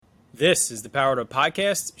This is the Powered Up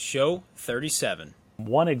Podcast, show 37.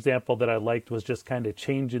 One example that I liked was just kind of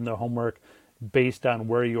changing the homework based on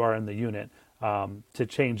where you are in the unit. To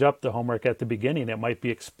change up the homework at the beginning, it might be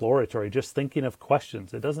exploratory, just thinking of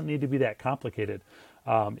questions. It doesn't need to be that complicated.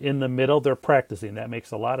 In the middle, they're practicing. That makes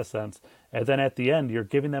a lot of sense. And then at the end, you're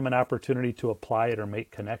giving them an opportunity to apply it or make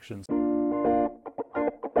connections.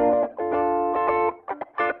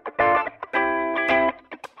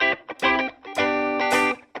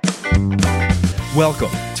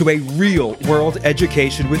 Welcome to a real-world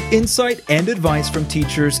education with insight and advice from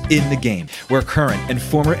teachers in the game, where current and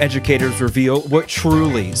former educators reveal what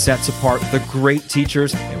truly sets apart the great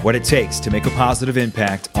teachers and what it takes to make a positive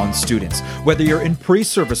impact on students. Whether you're in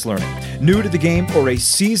pre-service learning, new to the game, or a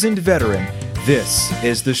seasoned veteran, this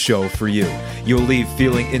is the show for you. You'll leave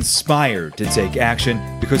feeling inspired to take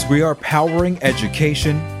action because we are powering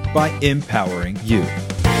education by empowering you.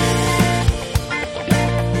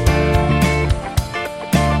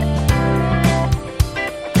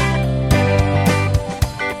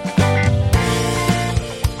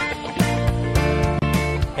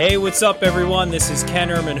 Hey, what's up, everyone? This is Ken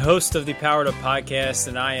Ehrman, host of the Powered Up Podcast,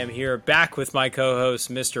 and I am here back with my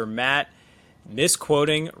co-host, Mr. Matt,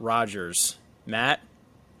 misquoting Rogers. Matt,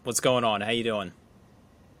 what's going on? How you doing?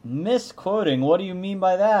 Misquoting? What do you mean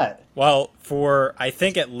by that? Well, for I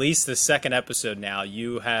think at least the second episode now,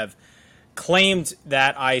 you have claimed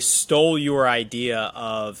that I stole your idea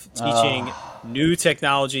of teaching new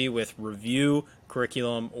technology with review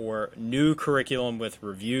curriculum or new curriculum with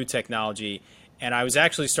review technology. And I was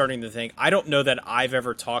actually starting to think, I don't know that I've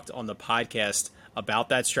ever talked on the podcast about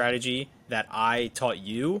that strategy that I taught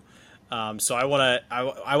you. So I want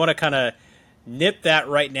to kind of nip that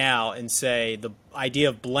right now and say the idea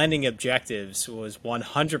of blending objectives was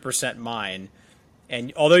 100% mine.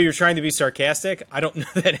 And although you're trying to be sarcastic, I don't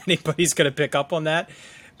know that anybody's going to pick up on that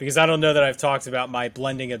because I don't know that I've talked about my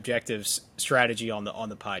blending objectives strategy on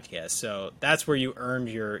the podcast. So that's where you earned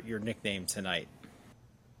your nickname tonight.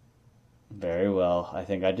 Very well. I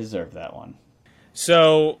think I deserve that one.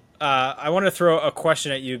 So I want to throw a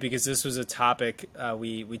question at you because this was a topic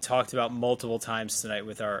we talked about multiple times tonight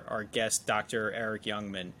with our guest, Dr. Eric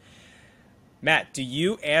Youngman. Matt, do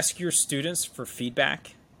you ask your students for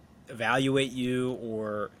feedback, evaluate you,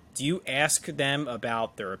 or do you ask them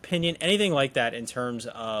about their opinion, anything like that in terms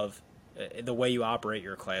of the way you operate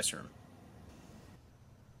your classroom?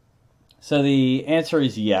 So the answer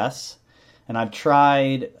is yes. And I've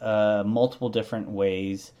tried multiple different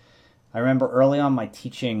ways. I remember early on my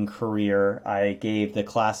teaching career, I gave the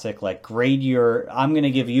classic, I'm going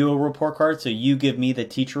to give you a report card, so you give me the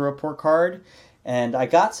teacher report card. And I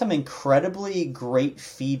got some incredibly great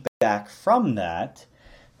feedback from that.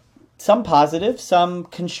 Some positive, some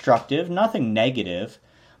constructive, nothing negative.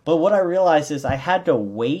 But what I realized is I had to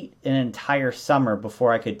wait an entire summer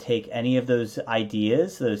before I could take any of those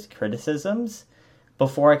ideas, those criticisms,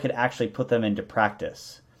 before I could actually put them into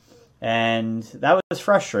practice. And that was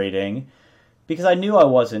frustrating because I knew I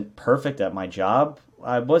wasn't perfect at my job.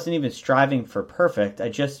 I wasn't even striving for perfect. I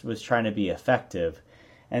just was trying to be effective.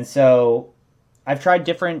 And so I've tried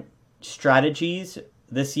different strategies.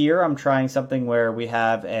 This year I'm trying something where we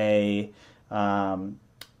have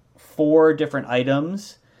 4 different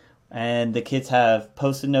items and the kids have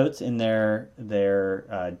Post-it notes in their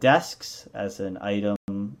desks as an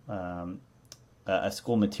item, a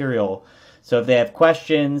school material. So if they have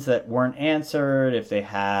questions that weren't answered, if they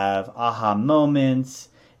have aha moments,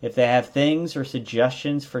 if they have things or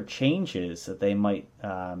suggestions for changes that they might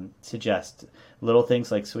suggest, little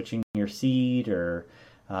things like switching your seat or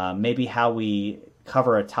maybe how we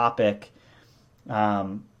cover a topic.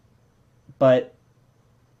 But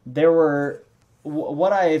there were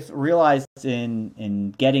what I've realized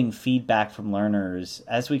in getting feedback from learners,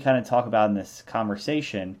 as we kind of talk about in this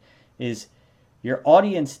conversation, is your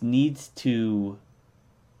audience needs to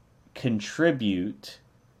contribute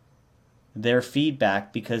their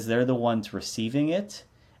feedback because they're the ones receiving it.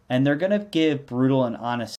 And they're going to give brutal and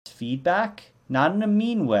honest feedback, not in a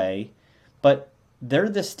mean way, but they're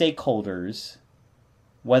the stakeholders,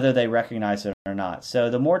 whether they recognize it or not. So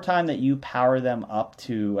the more time that you power them up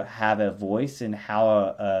to have a voice in how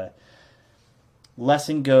a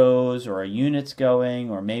lesson goes or a unit's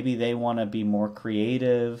going, or maybe they want to be more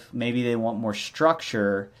creative, maybe they want more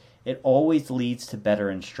structure, it always leads to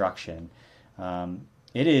better instruction.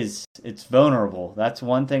 It's vulnerable. That's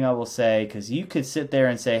one thing I will say, because you could sit there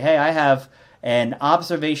and say, hey, I have an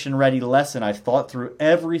observation ready lesson. I've thought through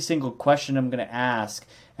every single question I'm going to ask,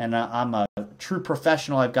 and I'm a true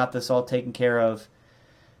professional. I've got this all taken care of.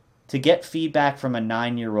 To get feedback from a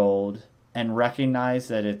 9-year-old and recognize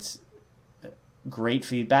that great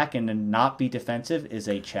feedback and to not be defensive is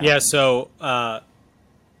a challenge. Yeah, so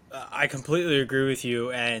I completely agree with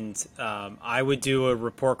you, and I would do a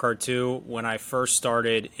report card too. When I first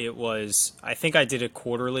started, I think I did it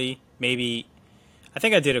quarterly,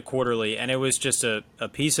 and it was just a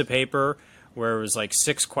piece of paper where it was like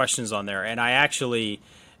 6 questions on there. And I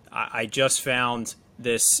just found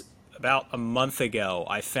this about a month ago.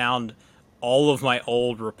 I found all of my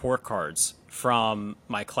old report cards from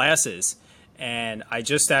my classes, and I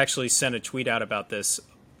just actually sent a tweet out about this,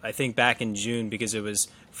 I think back in June, because it was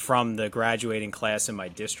from the graduating class in my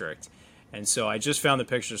district. And so I just found the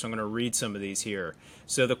picture, so I'm going to read some of these here.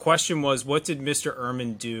 So the question was, what did Mr.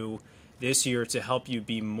 Ehrman do this year to help you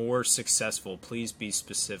be more successful? Please be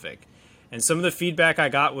specific. And some of the feedback I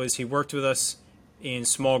got was he worked with us in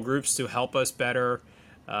small groups to help us better.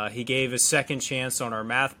 He gave a second chance on our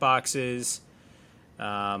math boxes.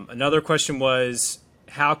 Another question was,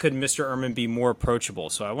 how could Mr. Ehrman be more approachable?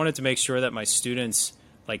 So I wanted to make sure that my students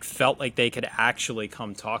felt like they could actually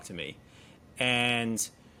come talk to me. And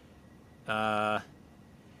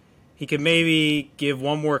he could maybe give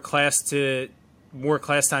more class time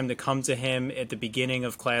to come to him at the beginning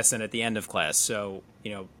of class and at the end of class. So,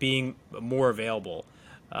 being more available.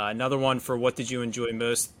 Another one for what did you enjoy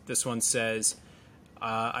most? This one says,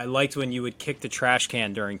 I liked when you would kick the trash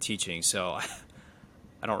can during teaching. So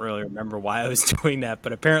I don't really remember why I was doing that,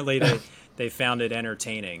 but apparently they found it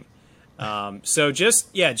entertaining. So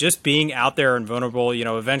just being out there and vulnerable.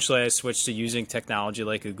 Eventually I switched to using technology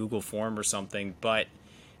like a Google form or something, but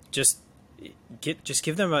just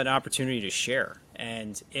give them an opportunity to share.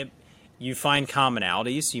 And you find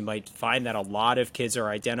commonalities. You might find that a lot of kids are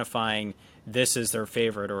identifying this as their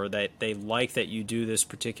favorite, or that they like that you do this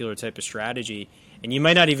particular type of strategy, and you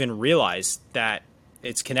might not even realize that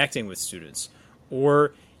it's connecting with students.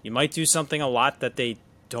 Or you might do something a lot that they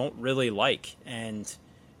don't really like. And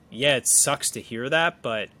yeah, it sucks to hear that,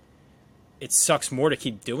 but it sucks more to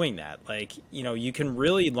keep doing that. You can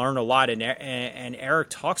really learn a lot. And Eric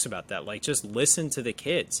talks about that. Just listen to the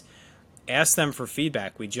kids. Ask them for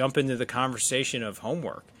feedback. We jump into the conversation of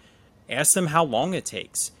homework. Ask them how long it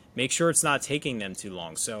takes. Make sure it's not taking them too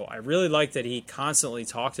long. So I really like that he constantly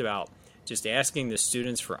talked about just asking the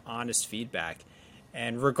students for honest feedback.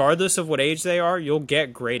 And regardless of what age they are, you'll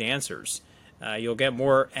get great answers. You'll get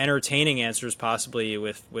more entertaining answers possibly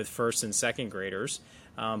with first and second graders.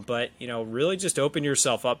 But really just open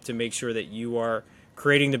yourself up to make sure that you are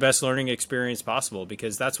creating the best learning experience possible,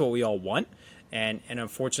 because that's what we all want. And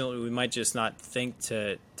unfortunately, we might just not think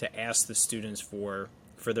to ask the students for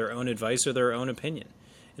their own advice or their own opinion.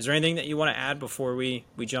 Is there anything that you want to add before we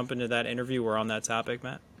jump into that interview? We're on that topic,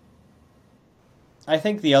 Matt. I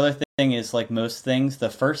think the other thing is, like most things, the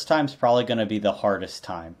first time's probably going to be the hardest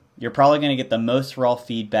time. You're probably going to get the most raw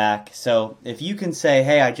feedback. So if you can say,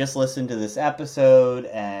 hey, I just listened to this episode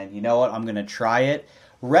and you know what, I'm going to try it.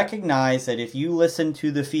 Recognize that if you listen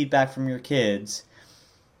to the feedback from your kids,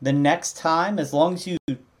 the next time, as long as you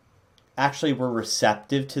actually were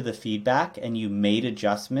receptive to the feedback and you made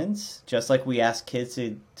adjustments, just like we ask kids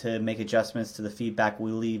to make adjustments to the feedback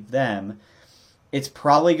we leave them, it's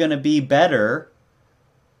probably going to be better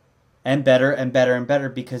and better and better and better,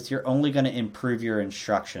 because you're only going to improve your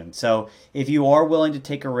instruction. So if you are willing to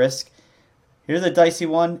take a risk, here's a dicey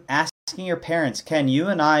one: asking your parents. Ken, you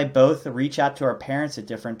and I both reach out to our parents at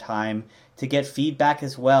different time to get feedback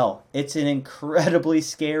as well. It's an incredibly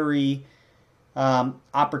scary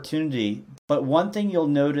opportunity. But one thing you'll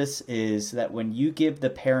notice is that when you give the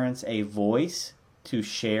parents a voice to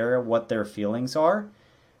share what their feelings are,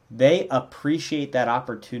 they appreciate that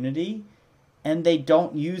opportunity and they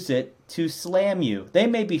don't use it to slam you. They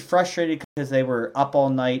may be frustrated because they were up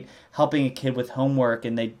all night helping a kid with homework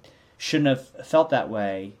and they shouldn't have felt that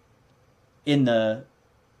way in the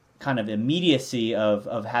kind of immediacy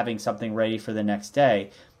of having something ready for the next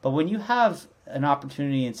day. But when you have an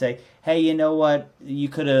opportunity and say, hey, you know what, you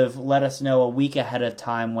could have let us know a week ahead of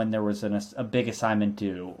time when there was a big assignment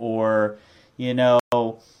due, or,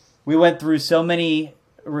 we went through so many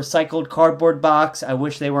recycled cardboard box, I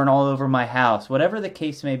wish they weren't all over my house. Whatever the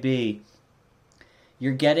case may be,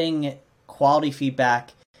 you're getting quality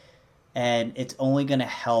feedback, and it's only going to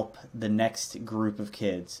help the next group of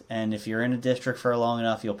kids. And if you're in a district for long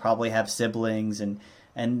enough, you'll probably have siblings, and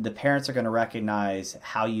the parents are going to recognize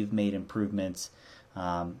how you've made improvements.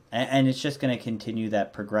 And it's just going to continue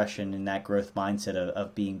that progression and that growth mindset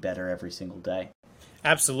of being better every single day.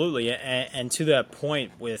 Absolutely. And to that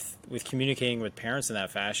point, with communicating with parents in that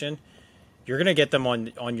fashion, you're going to get them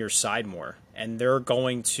on your side more, and they're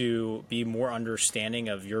going to be more understanding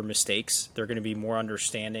of your mistakes. They're going to be more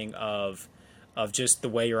understanding of of just the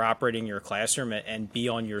way you're operating your classroom and be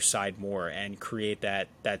on your side more and create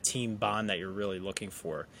that team bond that you're really looking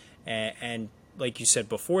for. And like you said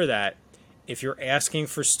before that, if you're asking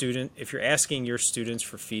your students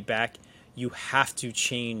for feedback, you have to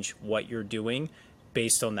change what you're doing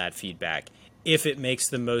based on that feedback if it makes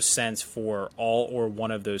the most sense for all or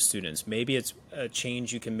one of those students. Maybe it's a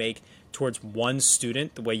change you can make towards one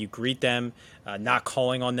student, the way you greet them, not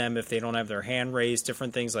calling on them if they don't have their hand raised,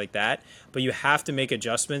 different things like that. But you have to make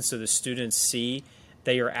adjustments so the students see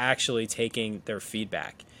that you're actually taking their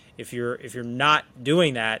feedback. If you're not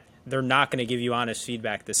doing that, they're not going to give you honest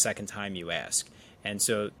feedback the second time you ask. And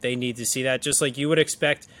so they need to see that, just like you would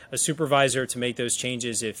expect a supervisor to make those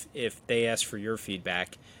changes if they ask for your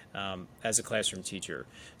feedback as a classroom teacher.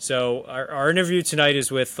 So our interview tonight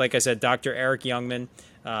is with, like I said, Dr. Eric Youngman.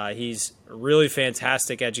 He's a really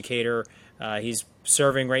fantastic educator. He's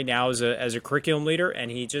serving right now as a curriculum leader,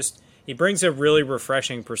 and he brings a really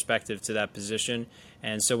refreshing perspective to that position.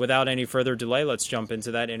 And so without any further delay, let's jump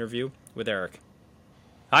into that interview with Eric.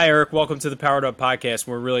 Hi, Eric. Welcome to the Powered Up Podcast.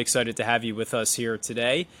 We're really excited to have you with us here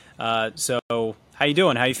today. So how you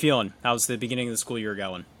doing? How you feeling? How's the beginning of the school year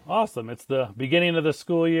going? Awesome. It's the beginning of the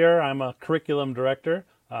school year. I'm a curriculum director,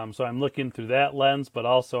 so I'm looking through that lens, but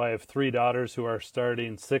also I have 3 daughters who are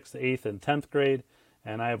starting 6th, 8th, and 10th grade,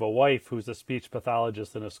 and I have a wife who's a speech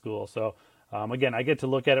pathologist in a school. So again, I get to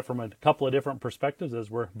look at it from a couple of different perspectives as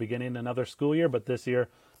we're beginning another school year, but this year,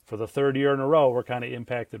 for the 3rd year in a row, we're kind of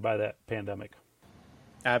impacted by that pandemic.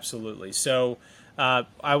 Absolutely. So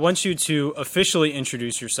I want you to officially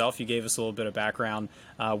introduce yourself. You gave us a little bit of background,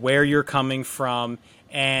 where you're coming from,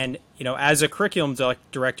 and as a curriculum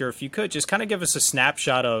director, if you could just kind of give us a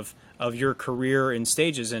snapshot of your career in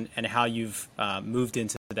stages and how you've moved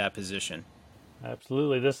into that position.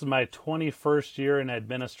 Absolutely. This is my 21st year in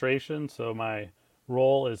administration, so my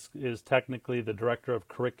role is technically the Director of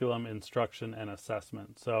Curriculum, Instruction, and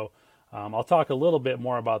Assessment. So I'll talk a little bit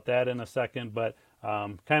more about that in a second, but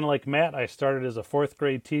kind of like Matt, I started as a 4th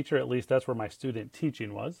grade teacher. At least that's where my student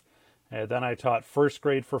teaching was. And then I taught 1st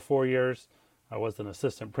grade for 4 years. I was an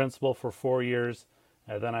assistant principal for 4 years.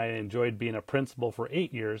 And then I enjoyed being a principal for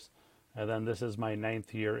 8 years. And then this is my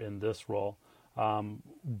 9th year in this role.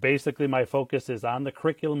 Basically, my focus is on the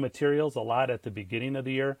curriculum materials a lot at the beginning of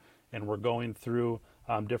the year, and we're going through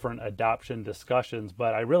different adoption discussions.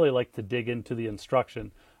 But I really like to dig into the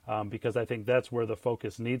instruction because I think that's where the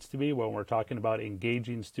focus needs to be when we're talking about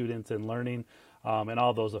engaging students in learning and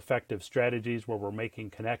all those effective strategies where we're making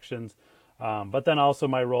connections. But then also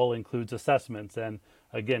my role includes assessments and,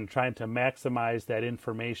 again, trying to maximize that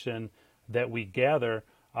information that we gather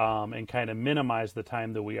and kind of minimize the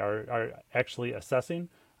time that we are actually assessing.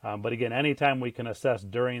 But again, anytime we can assess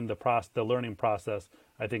during the learning process,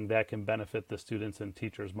 I think that can benefit the students and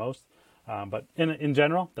teachers most. But in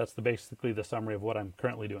general, that's basically the summary of what I'm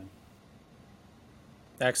currently doing.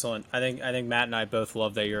 Excellent. I think Matt and I both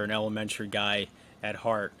love that you're an elementary guy at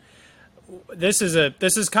heart. This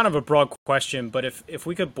is kind of a broad question, but if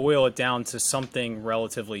we could boil it down to something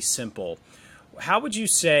relatively simple, how would you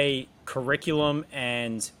say curriculum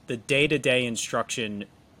and the day-to-day instruction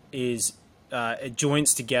is it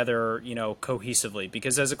joins together, cohesively?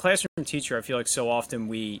 Because as a classroom teacher, I feel like so often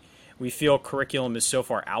we feel curriculum is so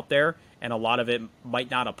far out there, and a lot of it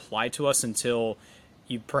might not apply to us until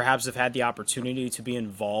you perhaps have had the opportunity to be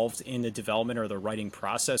involved in the development or the writing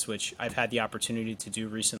process, which I've had the opportunity to do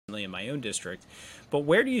recently in my own district. But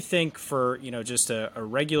where do you think for, just a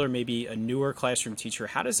regular, maybe a newer classroom teacher,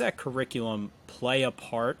 how does that curriculum play a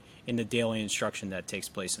part in the daily instruction that takes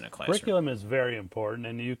place in a classroom? Curriculum is very important,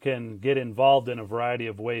 and you can get involved in a variety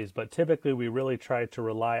of ways, but typically we really try to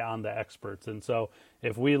rely on the experts. And so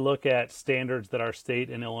if we look at standards that our state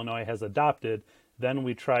in Illinois has adopted, then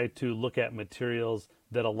we try to look at materials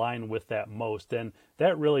that align with that most. And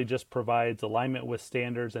that really just provides alignment with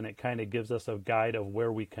standards, and it kind of gives us a guide of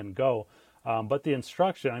where we can go. But the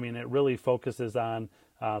instruction, it really focuses on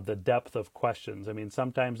the depth of questions.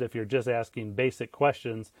 Sometimes if you're just asking basic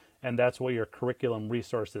questions and that's what your curriculum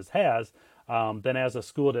resources has, then as a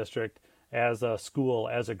school district, as a school,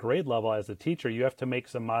 as a grade level, as a teacher, you have to make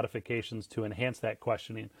some modifications to enhance that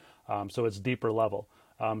questioning so it's deeper level.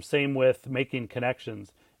 Same with making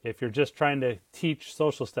connections. If you're just trying to teach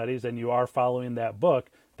social studies and you are following that book,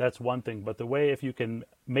 that's one thing. But the way if you can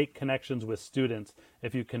make connections with students,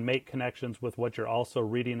 if you can make connections with what you're also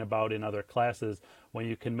reading about in other classes, when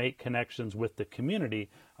you can make connections with the community,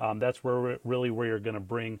 that's where you're going to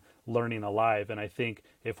bring learning alive. And I think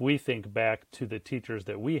if we think back to the teachers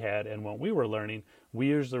that we had and when we were learning, we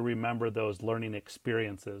usually remember those learning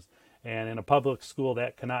experiences. And in a public school,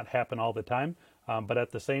 that cannot happen all the time. But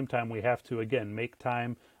at the same time, we have to, again, make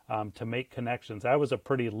time to make connections. I was a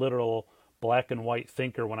pretty literal black and white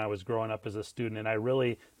thinker when I was growing up as a student, and I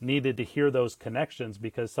really needed to hear those connections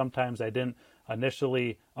because sometimes I didn't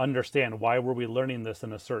initially understand why were we learning this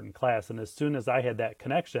in a certain class. And as soon as I had that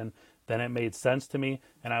connection, then it made sense to me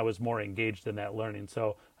and I was more engaged in that learning.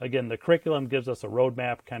 So again, the curriculum gives us a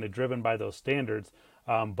roadmap kind of driven by those standards,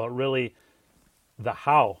 but really the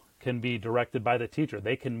how can be directed by the teacher.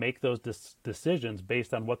 They can make those decisions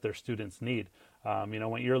based on what their students need.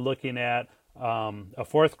 When you're looking at a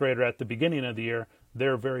fourth grader at the beginning of the year,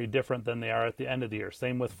 they're very different than they are at the end of the year.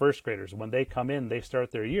 Same with first graders. When they come in, they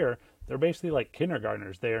start their year, they're basically like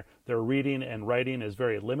kindergartners. Their reading and writing is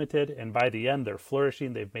very limited, and by the end, they're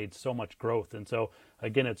flourishing. They've made so much growth. And so,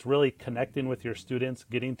 again, it's really connecting with your students,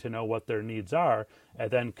 getting to know what their needs are, and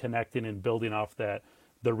then connecting and building off that,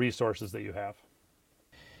 the resources that you have.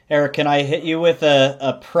 Eric, can I hit you with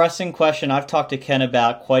a pressing question I've talked to Ken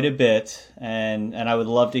about quite a bit, and I would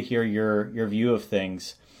love to hear your view of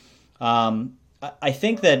things. I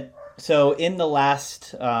think that, so in the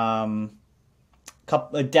last a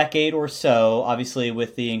decade or so, obviously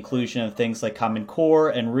with the inclusion of things like Common Core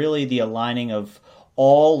and really the aligning of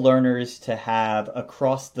all learners to have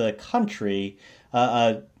across the country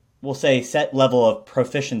we'll say set level of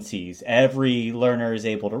proficiencies, every learner is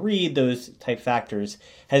able to read, those type factors,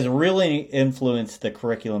 has really influenced the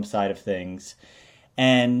curriculum side of things.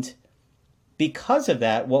 And because of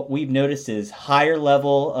that, what we've noticed is higher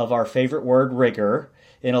level of our favorite word, rigor,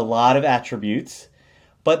 in a lot of attributes.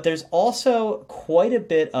 But there's also quite a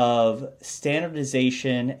bit of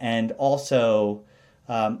standardization and also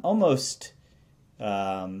almost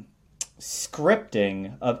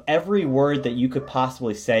scripting of every word that you could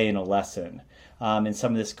possibly say in a lesson in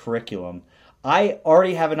some of this curriculum. I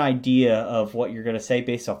already have an idea of what you're going to say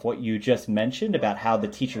based off what you just mentioned about how the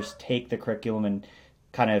teachers take the curriculum and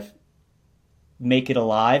kind of make it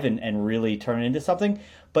alive and really turn it into something.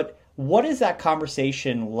 But what is that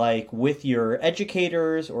conversation like with your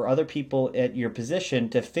educators or other people at your position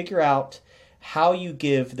to figure out how you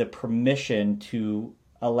give the permission to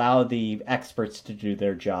allow the experts to do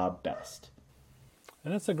their job best?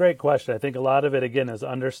 And it's a great question. I think a lot of it, again, is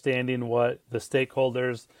understanding what the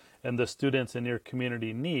stakeholders and the students in your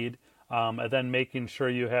community need, and then making sure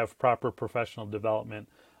you have proper professional development.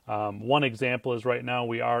 One example is right now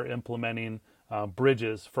we are implementing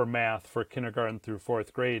bridges for math for kindergarten through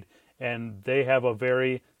fourth grade, and they have a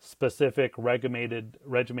very specific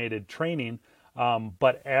regimented training.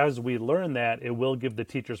 But as we learn that, it will give the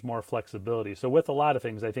teachers more flexibility. So with a lot of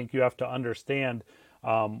things, I think you have to understand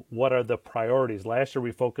what are the priorities. Last year,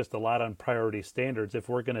 we focused a lot on priority standards. If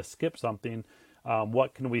we're going to skip something,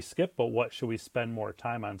 what can we skip, but what should we spend more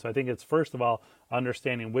time on? So I think it's, first of all,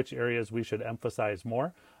 understanding which areas we should emphasize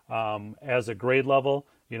more. As a grade level,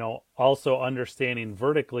 also understanding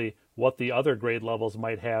vertically what the other grade levels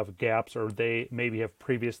might have gaps or they maybe have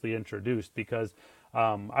previously introduced, because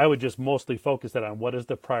I would just mostly focus that on what is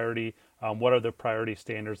the priority, what are the priority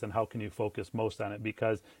standards, and how can you focus most on it.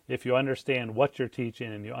 Because if you understand what you're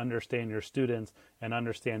teaching and you understand your students and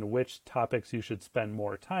understand which topics you should spend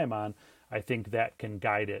more time on, I think that can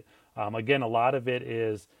guide it. Again, a lot of it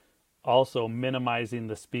is also minimizing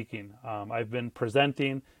the speaking. I've been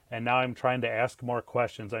presenting and now I'm trying to ask more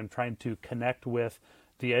questions. I'm trying to connect with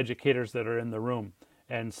the educators that are in the room.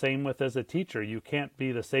 And same with as a teacher, you can't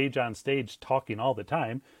be the sage on stage talking all the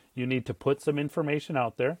time. You need to put some information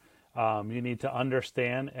out there. You need to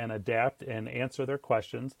understand and adapt and answer their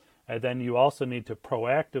questions. And then you also need to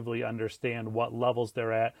proactively understand what levels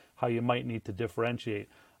they're at, how you might need to differentiate.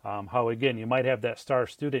 How, again, you might have that star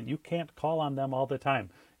student. You can't call on them all the time.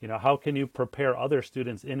 How can you prepare other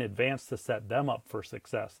students in advance to set them up for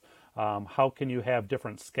success? How can you have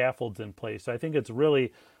different scaffolds in place? So I think it's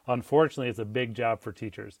really, unfortunately, it's a big job for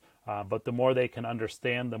teachers. But the more they can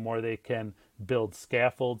understand, the more they can build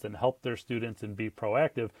scaffolds and help their students and be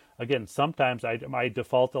proactive. Again, sometimes I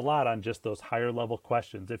default a lot on just those higher level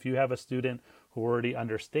questions. If you have a student who already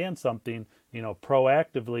understands something,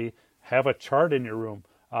 proactively have a chart in your room.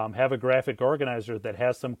 Have a graphic organizer that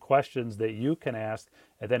has some questions that you can ask.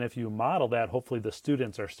 And then if you model that, hopefully the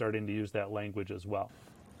students are starting to use that language as well.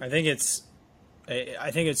 I think it's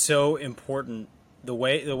so important. The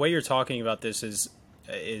way you're talking about this is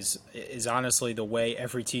honestly the way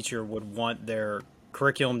every teacher would want their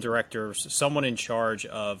curriculum directors, someone in charge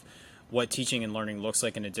of what teaching and learning looks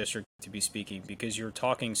like in a district, to be speaking, because you're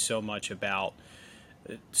talking so much about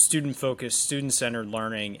student focused, student centered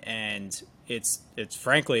learning, and it's just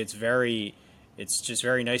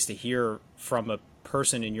very nice to hear from a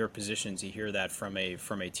person in your position, to hear that from a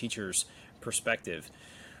teacher's perspective.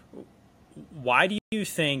 why do you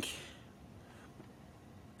think?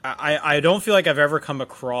 I don't feel like I've ever come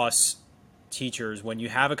across teachers when you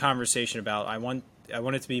have a conversation about I want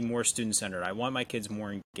it to be more student centered. I want my kids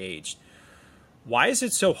more engaged. Why is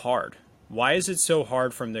it so hard? Why is it so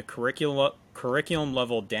hard from the curriculum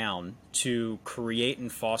level down to create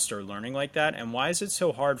and foster learning like that? And why is it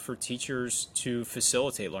so hard for teachers to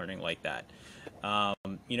facilitate learning like that?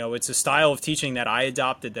 It's a style of teaching that I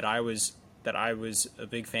adopted that I was a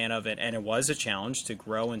big fan of it, and it was a challenge to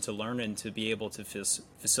grow and to learn and to be able to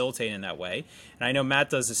facilitate in that way. And I know Matt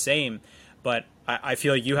does the same, but I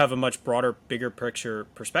feel like you have a much broader, bigger picture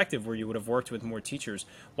perspective where you would have worked with more teachers.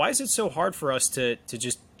 Why is it so hard for us to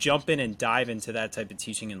just jump in and dive into that type of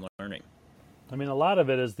teaching and learning? I mean, a lot of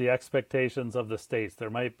it is the expectations of the states. There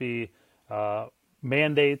might be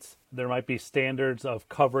mandates, there might be standards of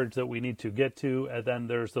coverage that we need to get to, and then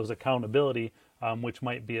there's those accountability, which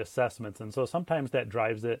might be assessments. And so sometimes that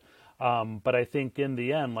drives it. But I think in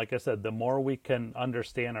the end, like I said, the more we can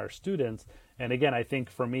understand our students, and again, I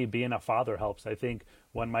think for me, being a father helps. I think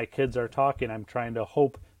when my kids are talking, I'm trying to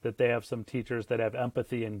hope that they have some teachers that have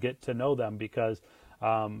empathy and get to know them, because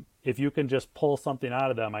if you can just pull something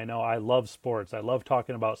out of them, I know I love sports. I love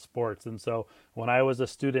talking about sports. And so when I was a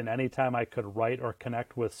student, anytime I could write or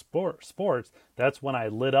connect with sports, that's when I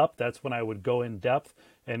lit up. That's when I would go in depth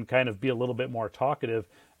and kind of be a little bit more talkative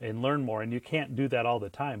and learn more. And you can't do that all the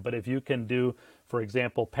time. But if you can do, for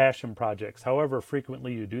example, passion projects, however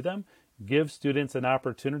frequently you do them, give students an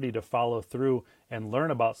opportunity to follow through and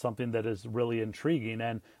learn about something that is really intriguing.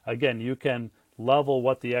 And again, you can level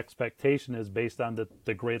what the expectation is based on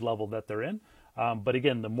the grade level that they're in. But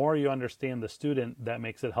again, the more you understand the student, that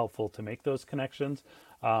makes it helpful to make those connections.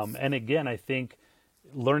 And again, I think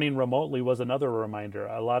learning remotely was another reminder.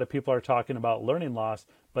 A lot of people are talking about learning loss,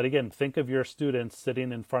 but again, think of your students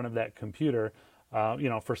sitting in front of that computer,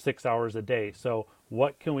 for 6 hours a day. So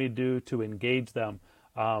what can we do to engage them?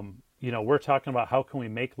 We're talking about how can we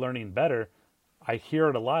make learning better. I hear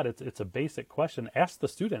it a lot. It's a basic question. Ask the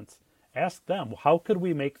students. Ask them, how could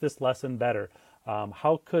we make this lesson better?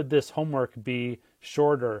 How could this homework be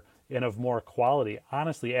shorter and of more quality?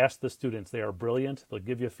 Honestly, ask the students. They are brilliant. They'll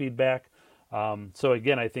give you feedback. So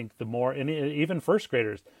again, I think the more, and even first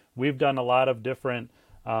graders, we've done a lot of different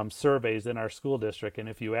surveys in our school district. And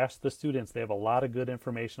if you ask the students, they have a lot of good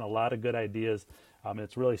information, a lot of good ideas.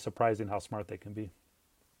 It's really surprising how smart they can be.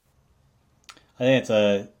 I think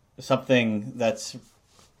it's something that's,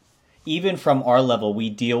 even from our level, we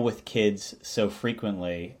deal with kids so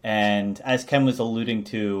frequently. And as Ken was alluding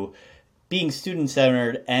to, being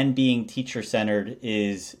student-centered and being teacher-centered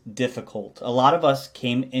is difficult. A lot of us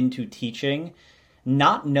came into teaching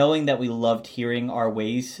not knowing that we loved hearing our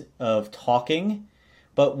ways of talking,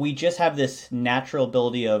 but we just have this natural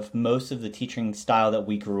ability of most of the teaching style that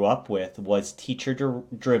we grew up with was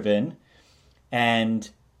teacher-driven and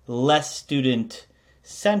less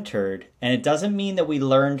student-centered. And it doesn't mean that we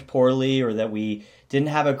learned poorly or that we didn't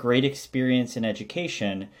have a great experience in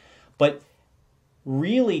education, but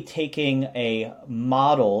really taking a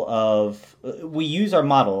model of, we use our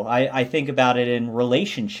model. I think about it in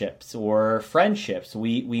relationships or friendships.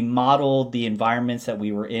 We modeled the environments that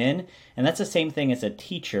we were in, and that's the same thing as a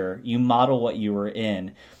teacher. You model what you were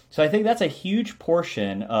in. So I think that's a huge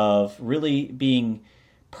portion of really being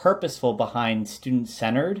purposeful behind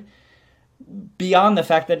student-centered, beyond the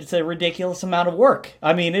fact that it's a ridiculous amount of work.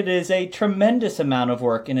 I mean, it is a tremendous amount of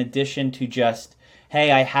work in addition to just, hey,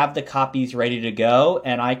 I have the copies ready to go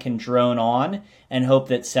and I can drone on and hope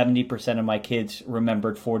that 70% of my kids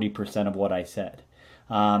remembered 40% of what I said.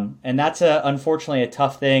 And that's unfortunately a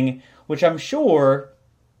tough thing, which I'm sure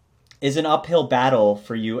is an uphill battle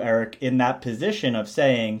for you, Eric, in that position of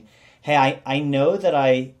saying, hey, I know that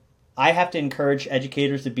I have to encourage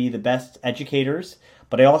educators to be the best educators,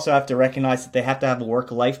 but I also have to recognize that they have to have a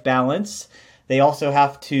work-life balance. They also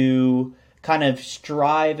have to kind of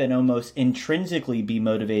strive and almost intrinsically be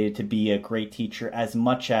motivated to be a great teacher as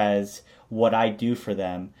much as what I do for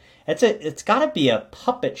them. It's got to be a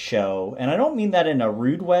puppet show, and I don't mean that in a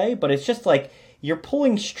rude way, but it's just like you're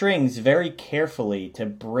pulling strings very carefully to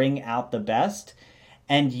bring out the best,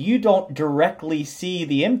 and you don't directly see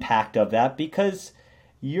the impact of that because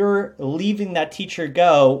you're leaving that teacher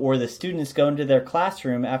go, or the students go into their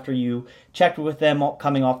classroom after you checked with them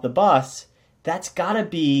coming off the bus. That's got to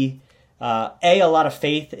be a lot of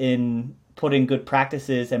faith in putting good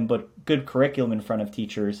practices and good curriculum in front of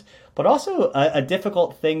teachers, but also a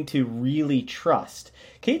difficult thing to really trust.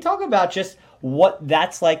 Can you talk about just what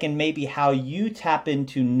that's like and maybe how you tap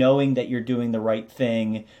into knowing that you're doing the right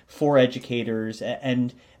thing for educators,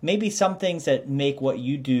 and maybe some things that make what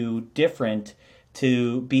you do different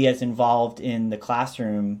to be as involved in the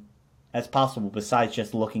classroom as possible besides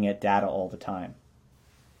just looking at data all the time?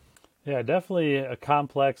 Yeah, definitely a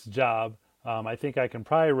complex job. I think I can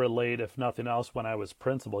probably relate, if nothing else, when I was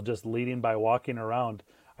principal, just leading by walking around.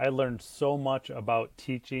 I learned so much about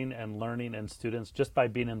teaching and learning and students just by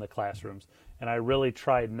being in the classrooms. And I really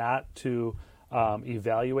tried not to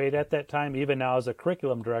evaluate at that time. Even now as a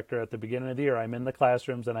curriculum director at the beginning of the year, I'm in the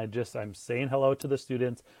classrooms and I'm saying hello to the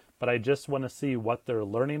students, but I just want to see what they're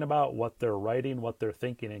learning about, what they're writing, what they're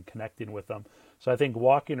thinking, and connecting with them. So I think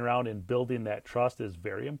walking around and building that trust is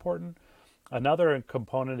very important. Another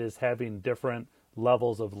component is having different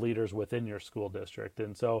levels of leaders within your school district.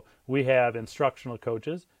 And so we have instructional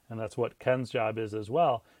coaches, and that's what Ken's job is as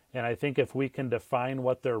well. And I think if we can define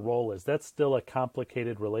what their role is, that's still a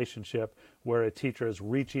complicated relationship where a teacher is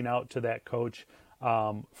reaching out to that coach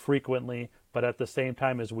frequently, but at the same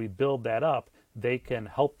time as we build that up, they can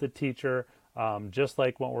help the teacher. Just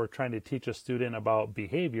like when we're trying to teach a student about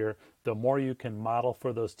behavior, the more you can model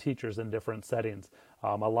for those teachers in different settings.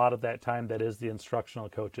 A lot of that time, that is the instructional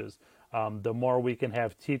coaches. The more we can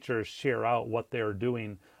have teachers share out what they're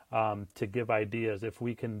doing to give ideas. If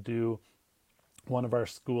we can do, one of our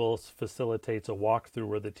schools facilitates a walkthrough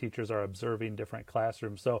where the teachers are observing different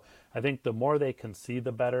classrooms. So I think the more they can see,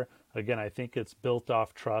 the better. Again, I think it's built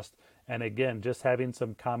off trust. And again, just having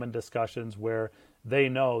some common discussions where they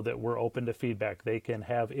know that we're open to feedback. They can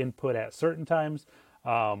have input at certain times.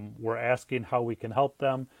 We're asking how we can help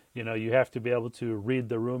them. You have to be able to read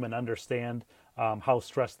the room and understand how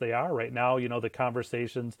stressed they are. Right now, the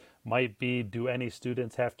conversations might be, do any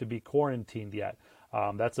students have to be quarantined yet?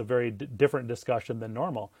 That's a very different discussion than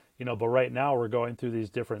normal. But right now we're going through these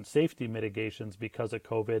different safety mitigations because of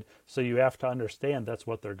COVID. So you have to understand that's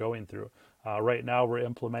what they're going through. Right now we're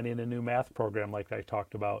implementing a new math program like I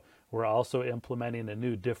talked about. We're also implementing a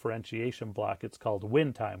new differentiation block. It's called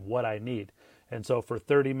Win Time, What I Need. And so for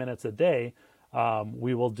 30 minutes a day,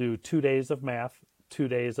 we will do 2 days of math, 2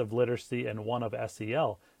 days of literacy, and 1 of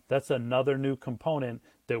SEL. That's another new component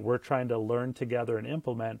that we're trying to learn together and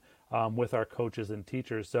implement with our coaches and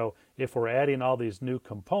teachers. So if we're adding all these new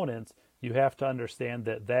components, you have to understand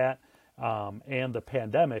that and the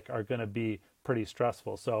pandemic are going to be pretty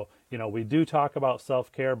stressful. So, we do talk about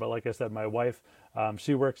self-care, but like I said, my wife,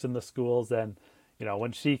 she works in the schools, and,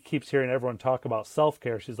 when she keeps hearing everyone talk about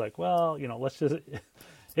self-care, she's like, well, let's just,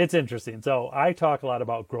 it's interesting. So I talk a lot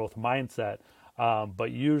about growth mindset,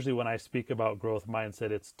 but usually when I speak about growth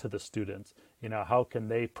mindset, it's to the students. How can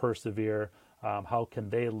they persevere? How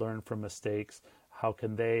can they learn from mistakes? How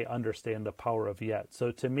can they understand the power of yet?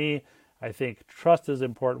 So to me, I think trust is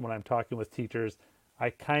important when I'm talking with teachers.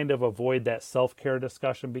 I kind of avoid that self-care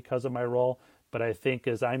discussion because of my role, but I think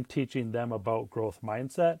as I'm teaching them about growth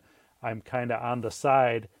mindset, I'm kind of on the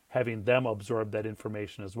side having them absorb that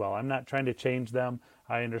information as well. I'm not trying to change them.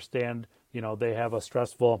 I understand, they have a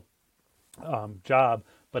stressful job,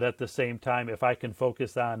 but at the same time, if I can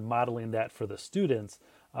focus on modeling that for the students,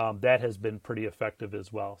 that has been pretty effective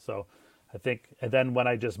as well. So I think, and then when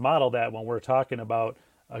I just model that, when we're talking about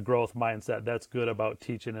a growth mindset, that's good about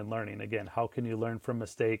teaching and learning. Again, how can you learn from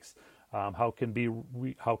mistakes? How can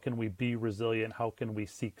we be resilient? How can we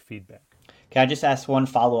seek feedback? Can I just ask one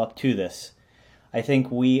follow-up to this? I think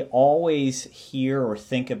we always hear or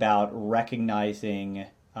think about recognizing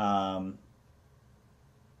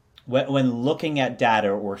when looking at data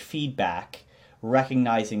or feedback,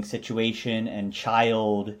 recognizing situation and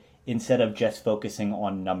child instead of just focusing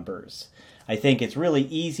on numbers. I think it's really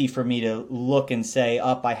easy for me to look and say,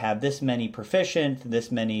 I have this many proficient,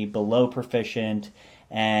 this many below proficient,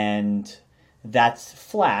 and that's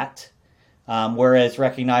flat. Whereas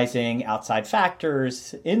recognizing outside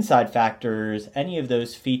factors, inside factors, any of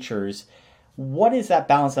those features, what is that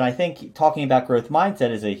balance? And I think talking about growth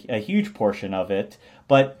mindset is a huge portion of it,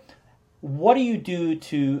 but what do you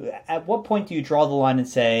do at what point do you draw the line and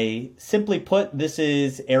say, simply put, this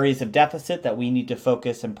is areas of deficit that we need to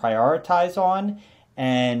focus and prioritize on,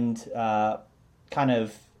 and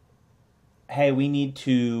hey, we need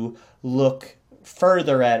to look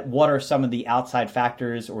further at what are some of the outside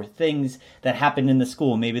factors or things that happened in the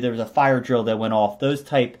school. Maybe there was a fire drill that went off, those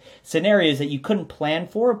type scenarios that you couldn't plan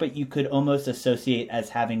for, but you could almost associate as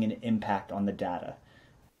having an impact on the data.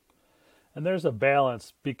 And there's a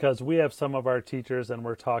balance because we have some of our teachers and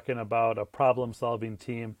we're talking about a problem-solving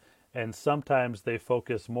team, and sometimes they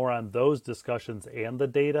focus more on those discussions and the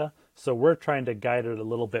data. So we're trying to guide it a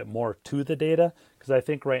little bit more to the data because I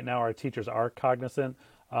think right now our teachers are cognizant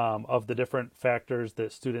of the different factors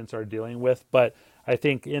that students are dealing with. But I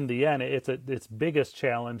think in the end, its biggest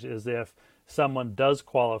challenge is if someone does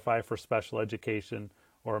qualify for special education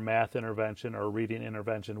or math intervention or reading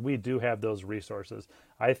intervention, we do have those resources.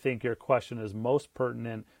 I think your question is most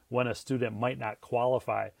pertinent when a student might not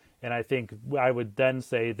qualify. And I think I would then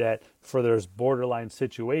say that for those borderline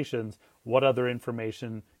situations, what other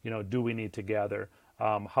information, do we need to gather?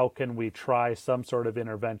 How can we try some sort of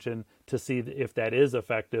intervention to see if that is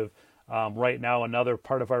effective? Right now, another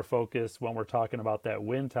part of our focus when we're talking about that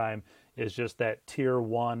win time is just that tier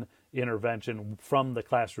 1 intervention from the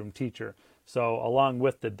classroom teacher. So along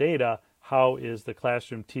with the data, how is the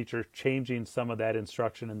classroom teacher changing some of that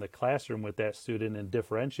instruction in the classroom with that student and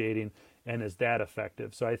differentiating, and is that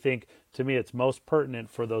effective? So I think, to me, it's most pertinent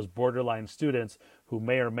for those borderline students who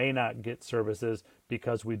may or may not get services,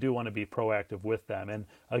 because we do want to be proactive with them. And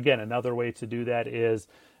again, another way to do that is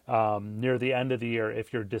near the end of the year,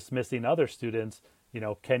 if you're dismissing other students,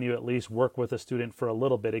 can you at least work with a student for a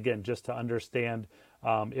little bit, again, just to understand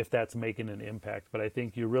if that's making an impact. But I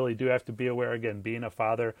think you really do have to be aware, again, being a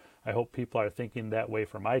father, I hope people are thinking that way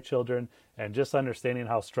for my children, and just understanding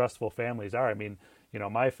how stressful families are. I mean,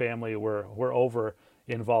 my family, we're over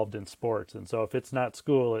involved in sports. And so if it's not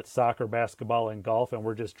school, it's soccer, basketball, and golf, and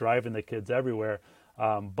we're just driving the kids everywhere.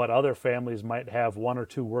 But other families might have 1 or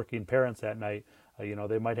 2 working parents at night.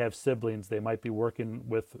 They might have siblings. They might be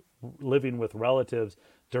living with relatives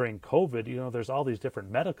during COVID. There's all these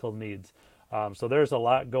different medical needs. So there's a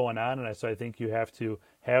lot going on. And so I think you have to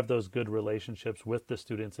have those good relationships with the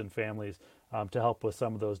students and families to help with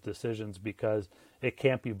some of those decisions, because it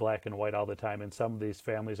can't be black and white all the time. And some of these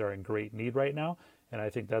families are in great need right now. And I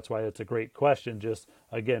think that's why it's a great question. Just,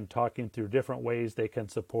 again, talking through different ways they can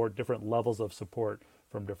support, different levels of support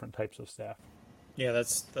from different types of staff. Yeah,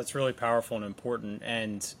 that's really powerful and important.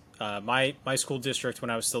 And my school district, when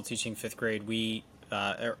I was still teaching 5th grade,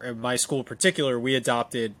 my school in particular, we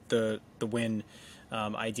adopted the WIN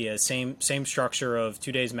idea. Same structure of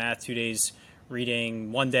 2 days math, 2 days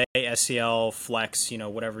reading, 1 day SEL, flex,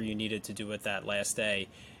 whatever you needed to do with that last day.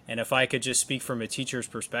 And if I could just speak from a teacher's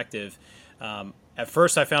perspective, at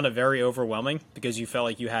first I found it very overwhelming, because you felt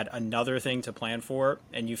like you had another thing to plan for,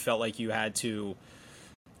 and you felt like you had to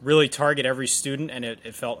really target every student, and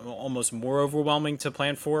it felt almost more overwhelming to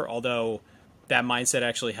plan for, although that mindset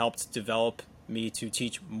actually helped develop me to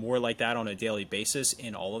teach more like that on a daily basis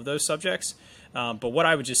in all of those subjects. But what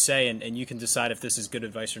I would just say, and you can decide if this is good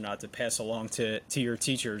advice or not to pass along to your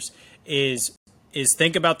teachers, is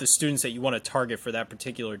think about the students that you want to target for that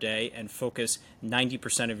particular day, and focus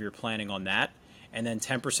 90% of your planning on that, and then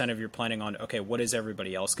 10% of your planning on, okay, what is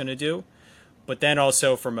everybody else going to do? But then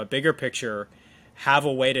also, from a bigger picture, have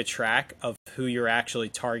a way to track of who you're actually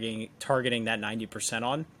targeting that 90%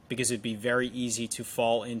 on, because it'd be very easy to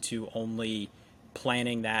fall into only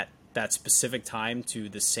planning that specific time to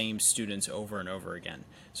the same students over and over again.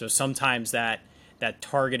 So sometimes that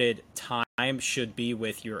targeted time should be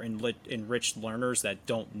with your enriched learners that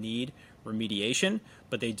don't need remediation,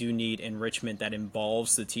 but they do need enrichment that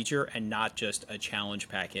involves the teacher and not just a challenge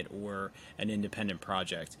packet or an independent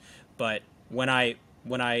project. But when I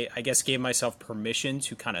guess gave myself permission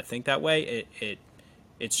to kind of think that way,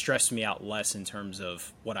 it stressed me out less in terms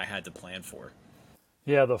of what I had to plan for.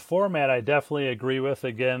 Yeah, the format I definitely agree with.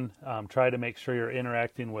 Again, try to make sure you're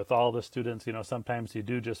interacting with all the students. Sometimes you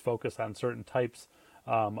do just focus on certain types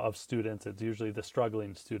of students. It's usually the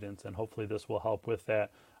struggling students, and hopefully this will help with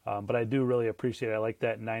that. But I do really appreciate it. I like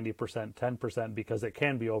that 90%, 10%, because it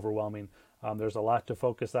can be overwhelming. There's a lot to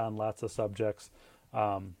focus on, lots of subjects.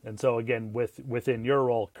 And so again, within your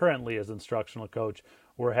role currently as instructional coach,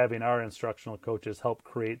 we're having our instructional coaches help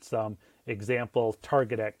create some example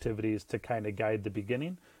target activities to kind of guide the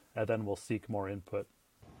beginning, and then we'll seek more input.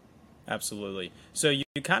 Absolutely. So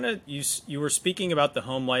you were speaking about the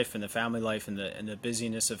home life and the family life and the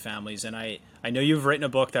busyness of families, and I know you've written a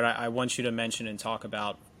book that I want you to mention and talk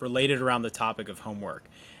about related around the topic of homework.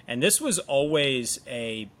 And this was always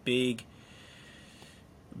a big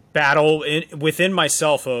battle within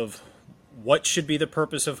myself of what should be the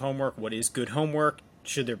purpose of homework, what is good homework,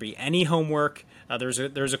 should there be any homework. There's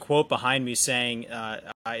a quote behind me saying,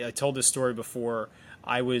 I told this story before,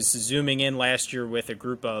 I was Zooming in last year with a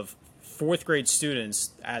group of 4th grade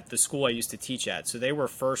students at the school I used to teach at. So they were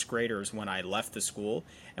 1st graders when I left the school.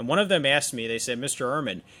 And one of them asked me, they said, Mr.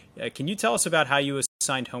 Ehrman, can you tell us about how you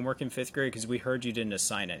assigned homework in 5th grade? Because we heard you didn't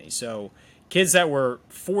assign any. So kids that were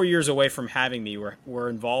 4 years away from having me were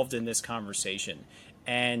involved in this conversation.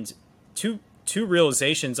 And two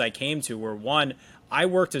realizations I came to were, one, I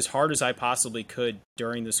worked as hard as I possibly could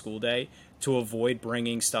during the school day to avoid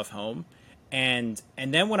bringing stuff home. And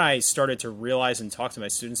then when I started to realize and talk to my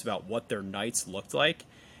students about what their nights looked like,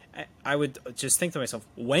 I would just think to myself,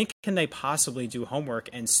 when can they possibly do homework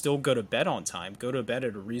and still go to bed on time, go to bed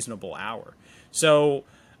at a reasonable hour? So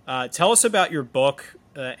tell us about your book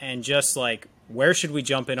and just like, where should we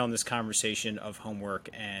jump in on this conversation of homework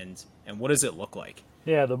and what does it look like?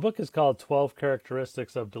 Yeah, the book is called 12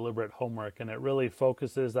 Characteristics of Deliberate Homework, and it really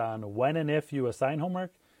focuses on when and if you assign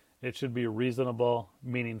homework, it should be reasonable,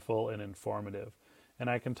 meaningful, and informative. And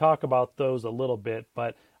I can talk about those a little bit,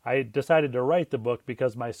 but I decided to write the book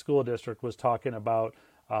because my school district was talking about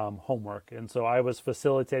homework. And so I was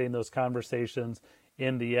facilitating those conversations.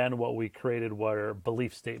 In the end, what we created were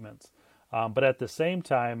belief statements. But at the same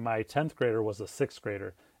time, my 10th grader was a 6th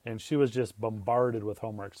grader, and she was just bombarded with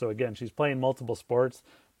homework. So again, she's playing multiple sports,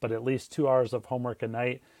 but at least 2 hours of homework a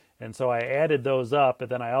night. And so I added those up, and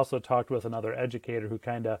then I also talked with another educator who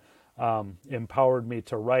kind of empowered me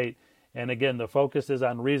to write. And again, the focus is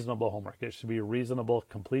on reasonable homework. It should be reasonable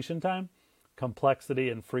completion time, complexity,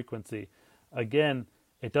 and frequency. Again,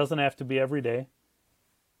 it doesn't have to be every day.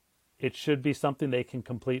 It should be something they can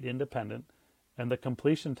complete independent. And the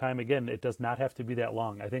completion time, again, it does not have to be that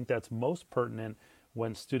long. I think that's most pertinent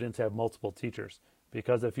when students have multiple teachers.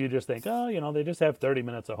 Because if you just think, they just have 30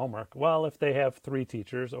 minutes of homework. Well, if they have 3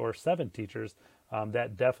 teachers or 7 teachers,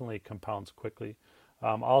 that definitely compounds quickly.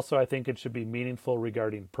 Also, I think it should be meaningful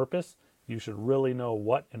regarding purpose. You should really know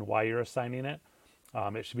what and why you're assigning it.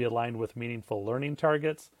 It should be aligned with meaningful learning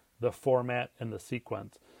targets, the format, and the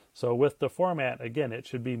sequence. So with the format, again, it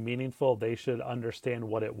should be meaningful. They should understand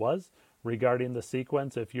what it was. Regarding the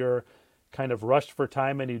sequence, if you're kind of rushed for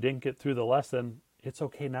time and you didn't get through the lesson, it's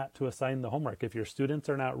okay not to assign the homework. If your students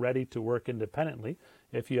are not ready to work independently,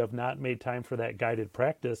 if you have not made time for that guided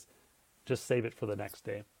practice, just save it for the next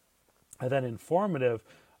day. And then informative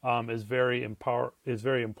is very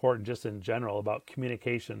important just in general about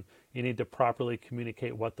communication. You need to properly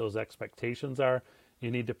communicate what those expectations are.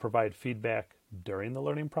 You need to provide feedback during the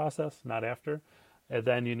learning process, not after. And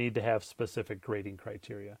then you need to have specific grading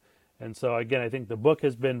criteria. And so again, I think the book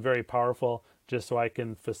has been very powerful just so I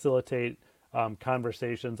can facilitate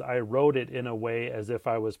conversations. I wrote it in a way as if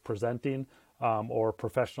I was presenting or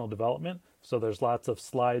professional development. So there's lots of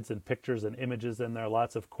slides and pictures and images in there,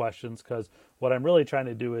 lots of questions, because what I'm really trying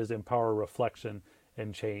to do is empower reflection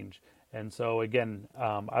and change. And so again,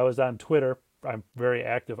 I was on Twitter. I'm very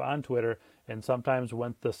active on Twitter. And sometimes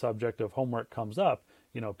when the subject of homework comes up,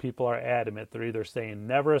 people are adamant. They're either saying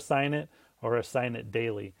never assign it or assign it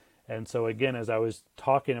daily. And so again, as I was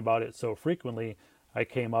talking about it so frequently, I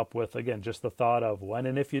came up with, again, just the thought of when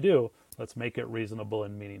and if you do, let's make it reasonable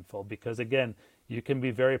and meaningful. Because again, you can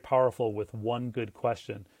be very powerful with one good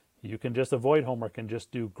question. You can just avoid homework and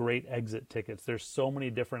just do great exit tickets. There's so many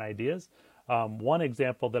different ideas. One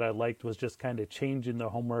example that I liked was just kind of changing the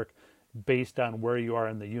homework based on where you are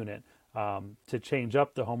in the unit. To change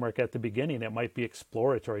up the homework at the beginning, it might be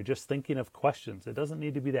exploratory, just thinking of questions. It doesn't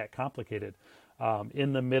need to be that complicated.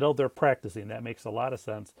 In the middle, they're practicing. That makes a lot of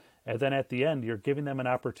sense. And then at the end, you're giving them an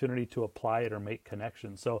opportunity to apply it or make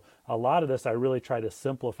connections. So a lot of this, I really try to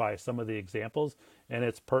simplify some of the examples, and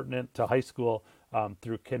it's pertinent to high school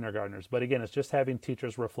through kindergartners. But again, it's just having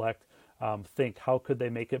teachers reflect, think, how could they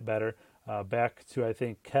make it better? Back to, I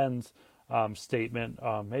think, Ken's statement,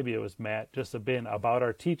 maybe it was Matt, just about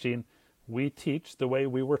our teaching. We teach the way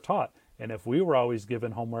we were taught. And if we were always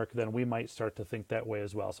given homework, then we might start to think that way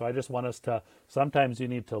as well. So I just want us to, sometimes you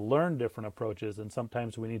need to learn different approaches and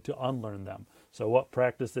sometimes we need to unlearn them. So what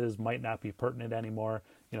practices might not be pertinent anymore,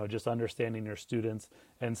 just understanding your students.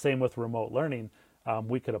 And same with remote learning,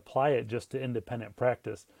 we could apply it just to independent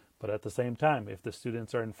practice. But at the same time, if the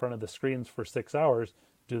students are in front of the screens for 6 hours,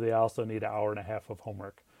 do they also need an hour and a half of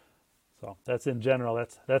homework? So that's in general,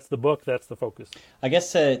 that's the book, that's the focus. I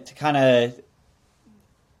guess to kind of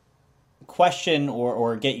question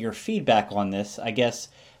or get your feedback on this, I guess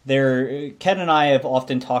Ken and I have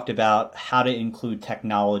often talked about how to include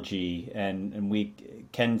technology, and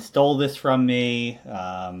Ken stole this from me,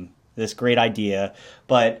 this great idea,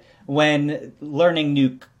 but when learning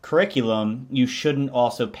new curriculum, you shouldn't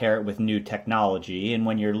also pair it with new technology, and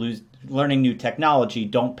when you're learning new technology,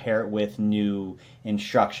 don't pair it with new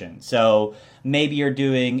instruction. So maybe you're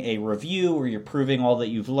doing a review or you're proving all that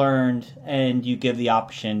you've learned and you give the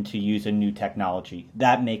option to use a new technology.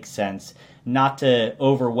 That makes sense, not to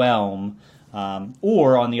overwhelm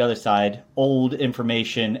or on the other side, old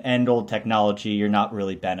information and old technology, you're not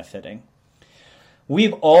really benefiting.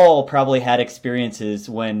 We've all probably had experiences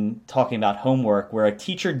when talking about homework where a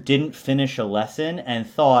teacher didn't finish a lesson and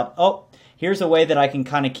thought, here's a way that I can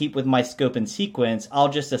kind of keep with my scope and sequence. I'll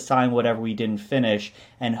just assign whatever we didn't finish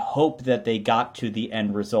and hope that they got to the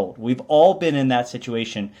end result. We've all been in that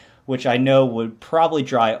situation which I know would probably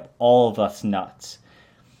drive all of us nuts.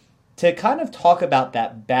 To kind of talk about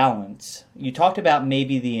that balance, you talked about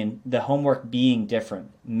maybe the homework being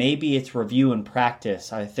different. Maybe it's review and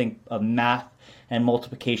practice, I think, of math and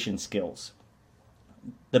multiplication skills.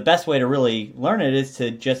 The best way to really learn it is to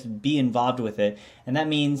just be involved with it. And that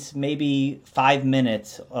means maybe 5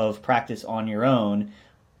 minutes of practice on your own,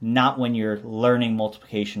 not when you're learning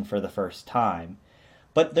multiplication for the first time.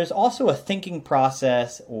 But there's also a thinking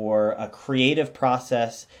process or a creative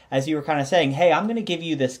process, as you were kind of saying, hey, I'm going to give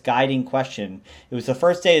you this guiding question. It was the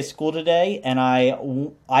first day of school today, and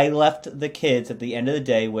I left the kids at the end of the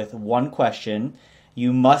day with one question.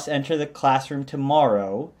 You must enter the classroom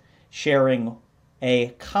tomorrow sharing a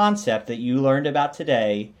concept that you learned about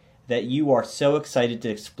today that you are so excited to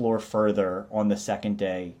explore further on the second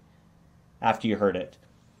day after you heard it.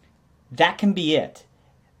 That can be it.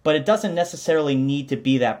 But it doesn't necessarily need to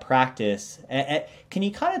be that practice. Can you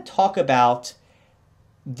kind of talk about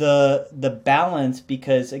the balance?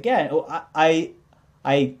 Because again,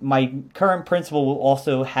 my current principal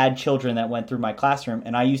also had children that went through my classroom,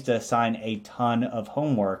 and I used to assign a ton of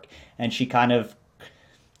homework, and she kind of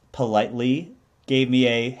politely gave me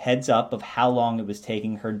a heads up of how long it was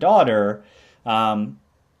taking her daughter.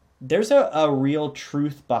 There's a real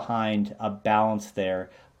truth behind a balance there.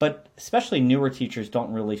 But especially newer teachers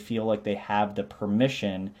don't really feel like they have the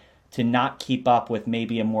permission to not keep up with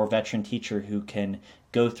maybe a more veteran teacher who can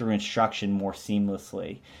go through instruction more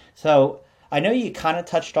seamlessly. So I know you kind of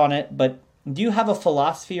touched on it, but do you have a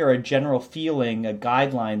philosophy or a general feeling, a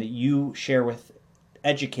guideline that you share with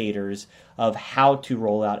educators of how to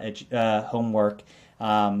roll out homework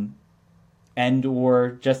and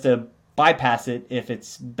or just to bypass it if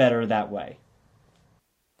it's better that way?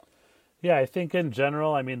 Yeah, I think in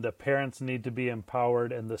general, I mean, the parents need to be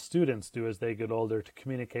empowered and the students do as they get older to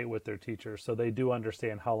communicate with their teachers so they do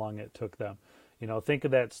understand how long it took them. You know, think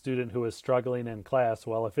of that student who is struggling in class.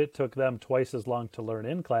 Well, if it took them twice as long to learn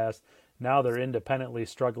in class, now they're independently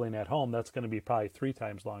struggling at home. That's going to be probably 3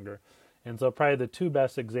 times longer. And so probably the 2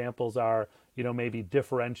 best examples are, you know, maybe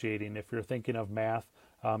differentiating if you're thinking of math,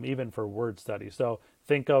 even for word study. So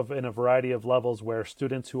think of in a variety of levels where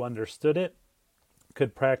students who understood it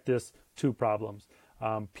could practice 2 problems.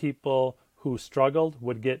 People who struggled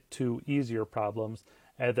would get 2 easier problems,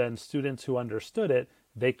 and then students who understood it,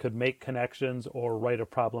 they could make connections or write a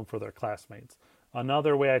problem for their classmates.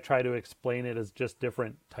 Another way I try to explain it is just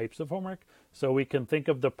different types of homework. So we can think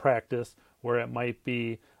of the practice where it might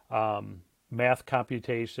be math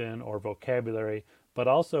computation or vocabulary, but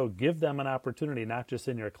also give them an opportunity, not just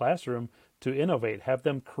in your classroom, to innovate, have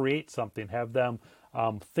them create something, have them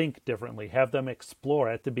think differently, have them explore.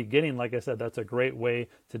 At the beginning, like I said, that's a great way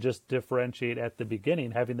to just differentiate at the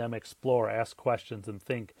beginning, having them explore, ask questions, and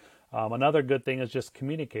think. Another good thing is just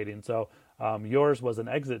communicating. So yours was an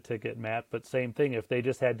exit ticket, Matt, but same thing. If they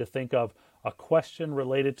just had to think of a question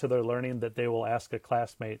related to their learning that they will ask a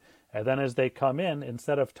classmate, and then as they come in,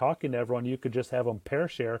 instead of talking to everyone, you could just have them pair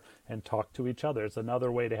share and talk to each other. It's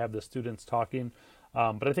another way to have the students talking.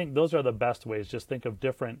 But I think those are the best ways. Just think of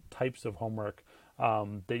different types of homework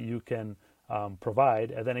that you can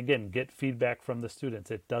provide. And then again, get feedback from the students.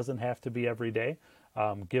 It doesn't have to be every day.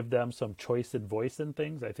 Give them some choice and voice in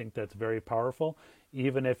things. I think that's very powerful.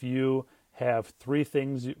 Even if you have 3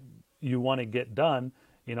 things you want to get done,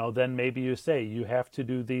 you know, then maybe you say you have to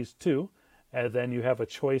do these 2, and then you have a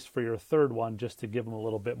choice for your 3rd one just to give them a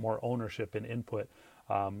little bit more ownership and input.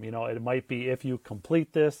 You know, it might be if you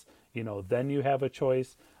complete this, you know, then you have a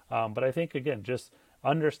choice. But I think, again, just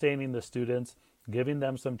understanding the students, giving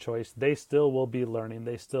them some choice. They still will be learning.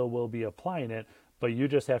 They still will be applying it. But you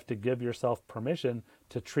just have to give yourself permission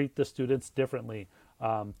to treat the students differently,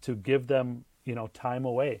 to give them, you know, time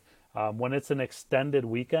away. When it's an extended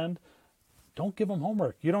weekend, don't give them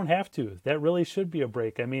homework. You don't have to. That really should be a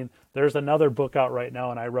break. I mean, there's another book out right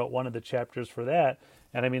now, and I wrote one of the chapters for that.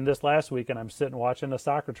 And I mean, this last weekend, I'm sitting watching a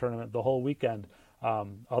soccer tournament the whole weekend.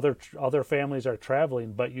 Other families are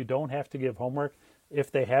traveling, but you don't have to give homework.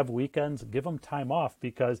 If they have weekends, give them time off,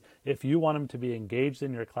 because if you want them to be engaged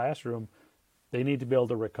in your classroom, they need to be able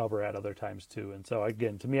to recover at other times too. And so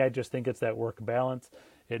again, to me, I just think it's that work balance.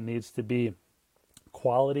 It needs to be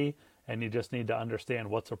quality, and you just need to understand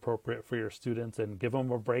what's appropriate for your students and give them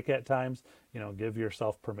a break at times. You know, give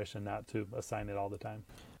yourself permission not to assign it all the time.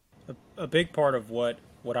 A big part of what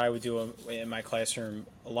I would do in my classroom,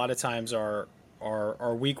 a lot of times our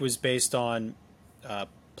week was based on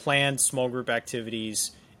planned small group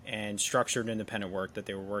activities and structured independent work that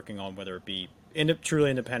they were working on, whether it be truly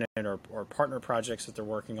independent or partner projects that they're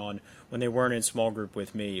working on when they weren't in small group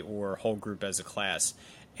with me or whole group as a class.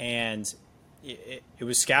 And it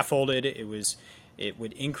was scaffolded. It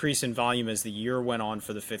would increase in volume as the year went on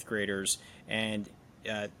for the fifth graders, and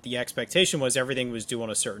the expectation was everything was due on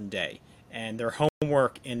a certain day, and their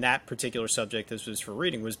homework in that particular subject, this was for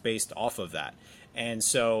reading, was based off of that. And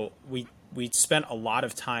so we spent a lot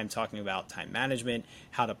of time talking about time management,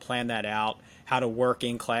 how to plan that out, how to work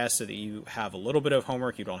in class so that you have a little bit of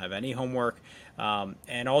homework, you don't have any homework,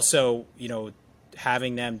 and also,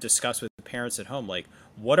 having them discuss with the parents at home, like,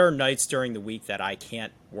 what are nights during the week that I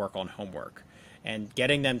can't work on homework? And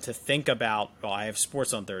getting them to think about, well, I have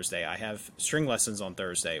sports on Thursday, I have string lessons on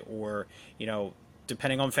Thursday, or,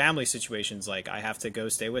 depending on family situations, like I have to go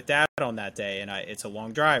stay with dad on that day and it's a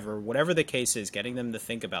long drive, or whatever the case is, getting them to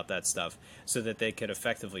think about that stuff so that they could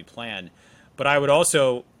effectively plan. But I would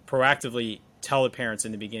also proactively tell the parents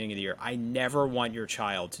in the beginning of the year, I never want your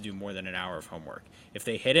child to do more than an hour of homework. If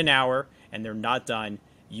they hit an hour and they're not done,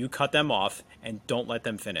 you cut them off and don't let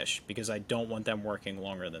them finish, because I don't want them working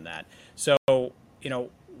longer than that. So,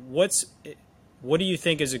 what do you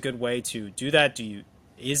think is a good way to do that?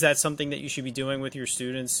 Is that something that you should be doing with your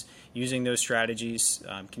students, using those strategies?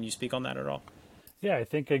 Can you speak on that at all? Yeah, I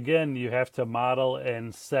think, again, you have to model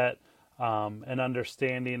and set an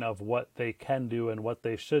understanding of what they can do and what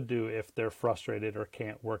they should do if they're frustrated or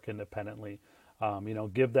can't work independently.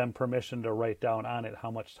 Give them permission to write down on it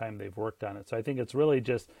how much time they've worked on it. So I think it's really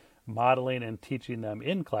just modeling and teaching them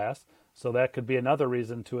in class. So that could be another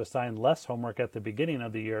reason to assign less homework at the beginning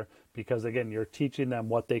of the year, because, again, you're teaching them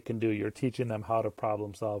what they can do. You're teaching them how to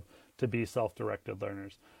problem solve, to be self-directed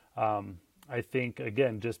learners. I think,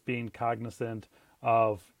 again, just being cognizant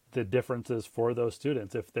of the differences for those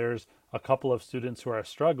students. If there's a couple of students who are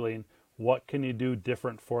struggling, what can you do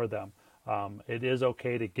different for them? It is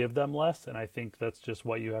okay to give them less, and I think that's just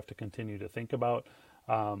what you have to continue to think about.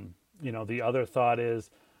 The other thought is,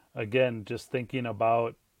 again, just thinking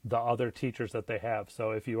about the other teachers that they have. So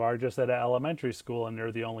if you are just at an elementary school and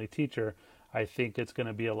you're the only teacher, I think it's going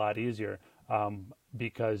to be a lot easier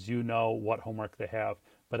because you know what homework they have.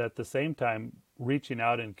 But at the same time, reaching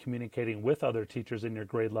out and communicating with other teachers in your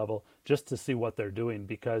grade level just to see what they're doing,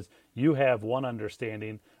 because you have one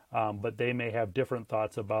understanding, but they may have different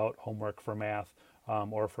thoughts about homework for math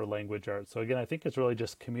or for language arts. So again, I think it's really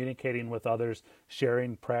just communicating with others,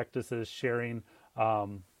 sharing practices, sharing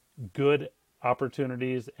good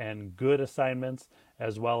opportunities and good assignments,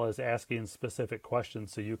 as well as asking specific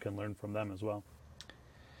questions so you can learn from them as well.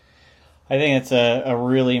 I think it's a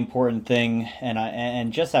really important thing,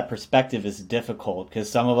 and just that perspective is difficult because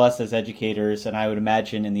some of us as educators, and I would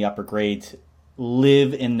imagine in the upper grades,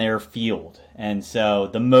 live in their field. And so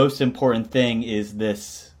the most important thing is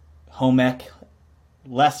this home ec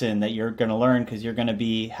lesson that you're going to learn, because you're going to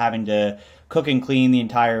be having to cook and clean the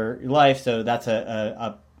entire life. So that's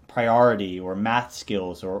a priority, or math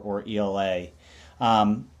skills, or ELA.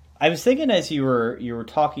 I was thinking as you were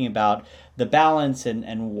talking about the balance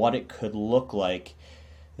and what it could look like,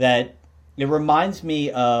 that it reminds me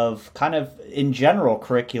of kind of in general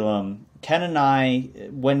curriculum. Ken and I,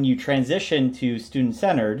 when you transition to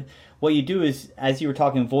student-centered, what you do is, as you were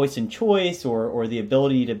talking voice and choice, or the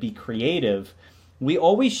ability to be creative, we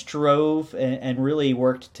always strove and really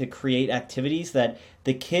worked to create activities that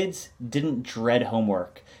the kids didn't dread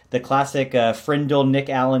homework. The classic Frindle, Nick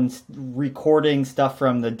Allen recording stuff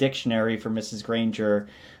from the dictionary for Mrs. Granger.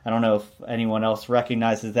 I don't know if anyone else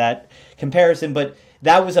recognizes that comparison, but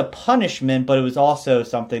that was a punishment, but it was also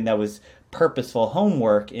something that was purposeful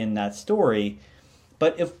homework in that story.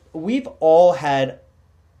 But if we've all had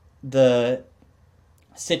the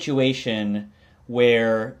situation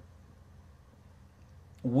where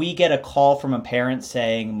we get a call from a parent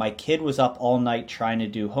saying, my kid was up all night trying to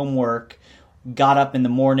do homework, got up in the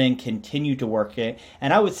morning, continued to work it.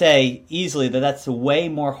 And I would say easily that's way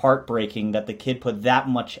more heartbreaking that the kid put that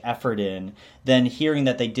much effort in than hearing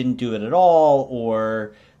that they didn't do it at all,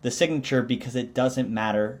 or the signature, because it doesn't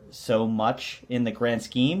matter so much in the grand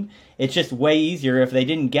scheme. It's just way easier if they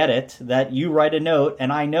didn't get it, that you write a note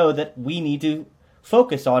and I know that we need to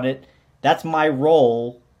focus on it. That's my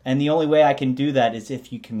role. And the only way I can do that is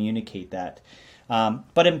if you communicate that.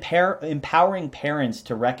 But empowering parents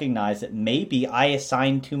to recognize that maybe I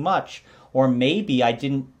assigned too much, or maybe I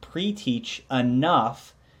didn't pre-teach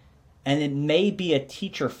enough, and it may be a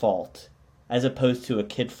teacher fault as opposed to a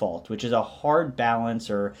kid fault, which is a hard balance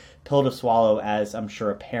or pill to swallow as, I'm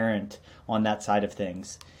sure, a parent on that side of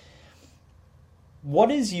things.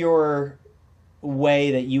 What is your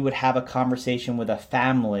way that you would have a conversation with a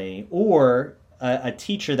family or a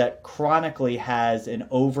teacher that chronically has an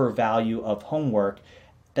overvalue of homework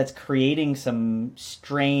that's creating some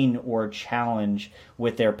strain or challenge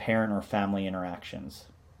with their parent or family interactions?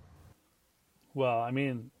 Well, I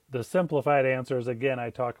mean, the simplified answer is, again, I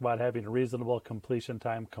talk about having reasonable completion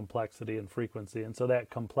time, complexity, and frequency. And so that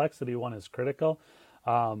complexity one is critical.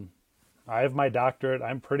 I have my doctorate.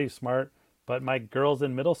 I'm pretty smart, but my girls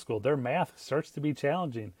in middle school, their math starts to be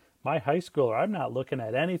challenging. My high schooler, I'm not looking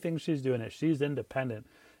at anything she's doing. She's independent.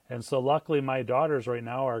 And so luckily my daughters right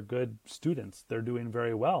now are good students. They're doing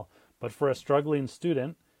very well. But for a struggling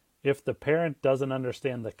student, if the parent doesn't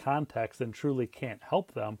understand the context and truly can't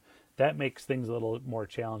help them, that makes things a little more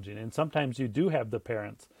challenging. And sometimes you do have the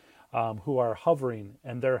parents who are hovering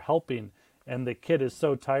and they're helping, and the kid is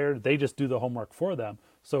so tired, they just do the homework for them.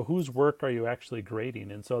 So whose work are you actually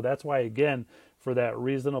grading? And so that's why, again, for that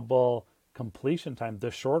reasonable completion time, the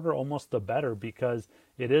shorter almost the better, because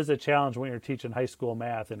it is a challenge when you're teaching high school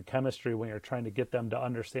math and chemistry when you're trying to get them to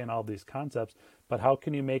understand all these concepts. But how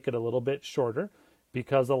can you make it a little bit shorter?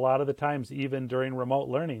 Because a lot of the times, even during remote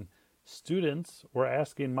learning, students were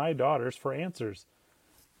asking my daughters for answers.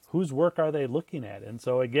 Whose work are they looking at? And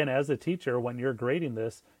so again, as a teacher, when you're grading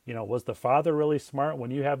this, was the father really smart?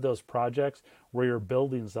 When you have those projects where you're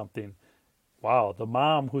building something, wow, the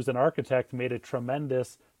mom who's an architect made a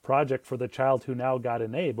tremendous project for the child who now got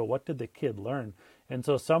an A, but what did the kid learn? And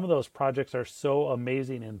so some of those projects are so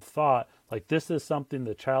amazing in thought, like this is something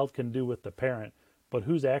the child can do with the parent, but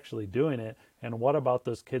who's actually doing it? And what about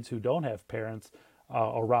those kids who don't have parents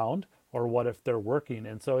around, or what if they're working?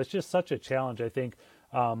 And so it's just such a challenge. I think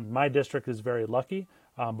my district is very lucky,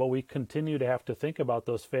 but we continue to have to think about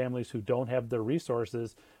those families who don't have the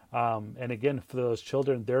resources. And again, for those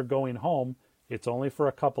children, they're going home. It's only for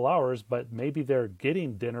a couple hours, but maybe they're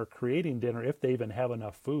getting dinner, creating dinner, if they even have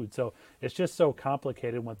enough food. So it's just so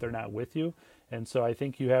complicated when they're not with you. And so I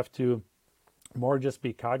think you have to more just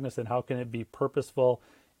be cognizant, how can it be purposeful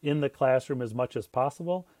in the classroom as much as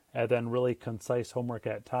possible, and then really concise homework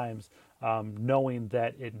at times, knowing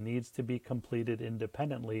that it needs to be completed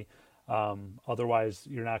independently. Otherwise,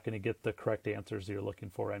 you're not going to get the correct answers you're looking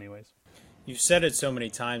for anyways. You've said it so many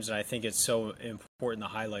times, and I think it's so important to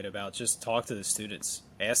highlight about just talk to the students.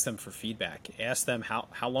 Ask them for feedback. Ask them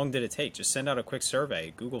how long did it take? Just send out a quick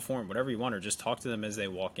survey, Google form, whatever you want, or just talk to them as they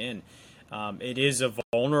walk in. It is a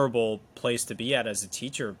vulnerable place to be at as a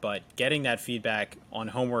teacher, but getting that feedback on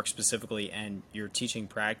homework specifically and your teaching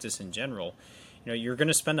practice in general, you're going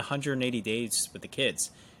to spend 180 days with the kids.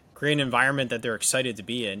 Create an environment that they're excited to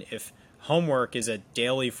be in. If homework is a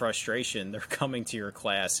daily frustration, they're coming to your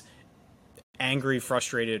class angry,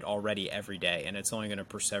 frustrated already every day, and it's only going to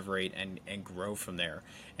perseverate and grow from there.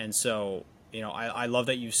 And so, I love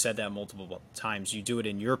that you said that multiple times. You do it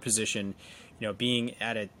in your position, being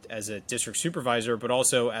at it as a district supervisor, but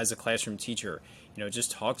also as a classroom teacher.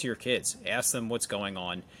 Just talk to your kids, ask them what's going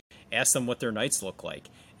on, ask them what their nights look like,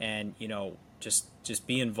 and just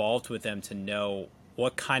be involved with them to know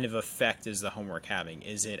what kind of effect is the homework having.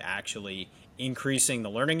 Is it actually increasing the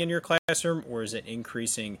learning in your classroom, or is it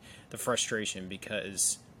increasing the frustration?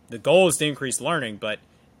 Because the goal is to increase learning, but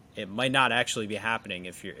it might not actually be happening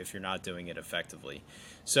if you're not doing it effectively.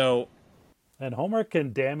 So, and homework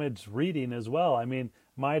can damage reading as well. I mean,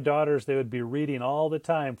 my daughters, they would be reading all the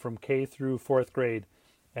time from K through fourth grade.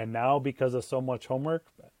 And now because of so much homework,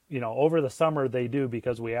 over the summer they do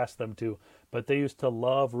because we ask them to, but they used to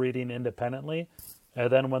love reading independently. And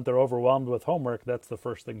then when they're overwhelmed with homework, that's the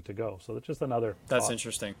first thing to go. So that's just another That's thought.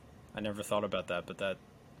 Interesting. I never thought about that, but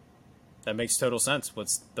that makes total sense.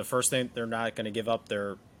 What's the first thing? They're not going to give up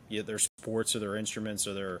their sports or their instruments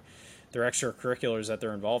or their extracurriculars that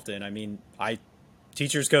they're involved in. I mean,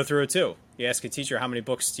 teachers go through it too. You ask a teacher, how many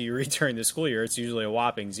books do you read during the school year? It's usually a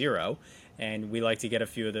whopping 0. And we like to get a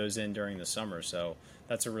few of those in during the summer. So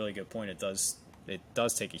that's a really good point. It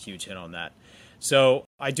does take a huge hit on that. So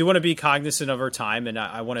I do want to be cognizant of our time, and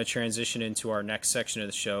I want to transition into our next section of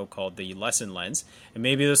the show called the Lesson Lens. And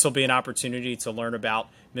maybe this will be an opportunity to learn about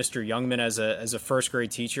Mr. Youngman as a first grade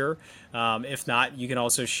teacher. If not, you can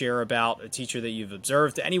also share about a teacher that you've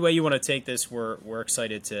observed. Any way you want to take this, we're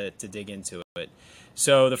excited to dig into it.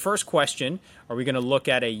 So the first question, are we going to look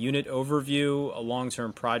at a unit overview, a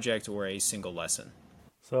long-term project, or a single lesson?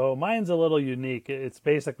 So mine's a little unique. It's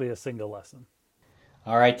basically a single lesson.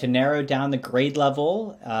 All right, to narrow down the grade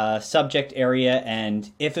level, subject area, and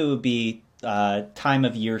if it would be time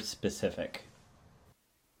of year specific.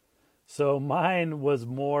 So mine was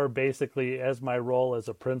more basically, as my role as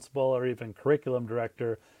a principal or even curriculum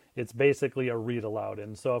director, it's basically a read aloud.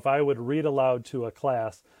 And so if I would read aloud to a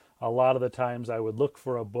class, a lot of the times I would look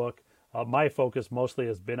for a book. My focus mostly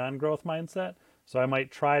has been on growth mindset. So I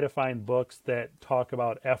might try to find books that talk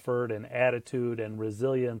about effort and attitude and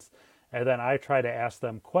resilience. And then I try to ask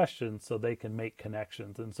them questions so they can make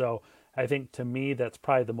connections. And so I think to me, that's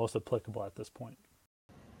probably the most applicable at this point.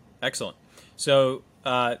 Excellent. So,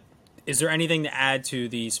 is there anything to add to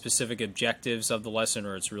the specific objectives of the lesson,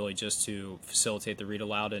 or it's really just to facilitate the read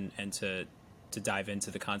aloud and to dive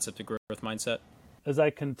into the concept of growth mindset? As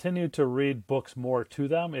I continue to read books more to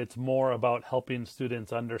them, it's more about helping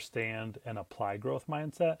students understand and apply growth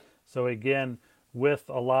mindset. So again, with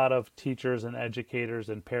a lot of teachers and educators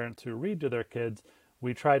and parents who read to their kids,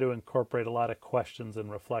 we try to incorporate a lot of questions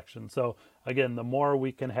and reflection. So again, the more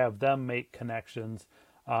we can have them make connections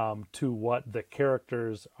to what the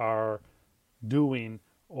characters are doing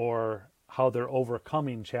or how they're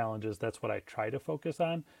overcoming challenges, that's what I try to focus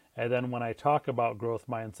on. And then when I talk about growth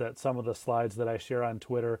mindset, some of the slides that I share on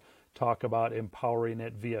Twitter talk about empowering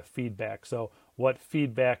it via feedback. So what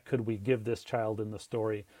feedback could we give this child in the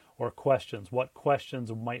story? Or questions. What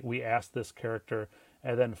questions might we ask this character?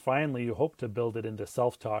 And then finally, you hope to build it into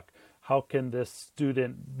self-talk. How can this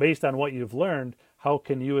student, based on what you've learned, how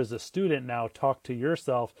can you as a student now talk to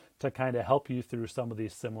yourself to kind of help you through some of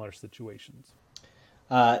these similar situations?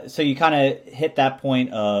 So you kind of hit that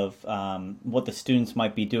point of what the students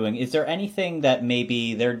might be doing. Is there anything that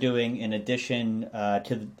maybe they're doing in addition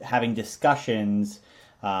to having discussions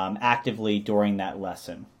actively during that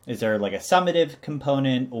lesson? Is there like a summative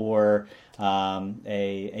component or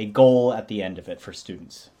a goal at the end of it for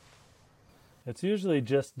students? It's usually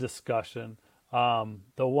just discussion. The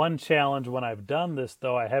one challenge when I've done this,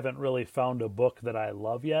 though, I haven't really found a book that I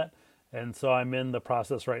love yet. And so I'm in the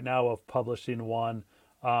process right now of publishing one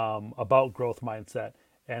about growth mindset.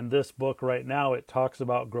 And this book right now, it talks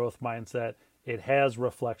about growth mindset. It has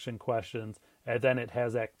reflection questions, and then it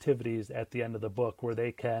has activities at the end of the book where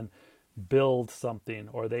they can build something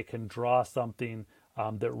or they can draw something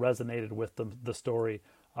that resonated with the story,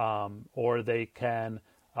 or they can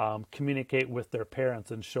communicate with their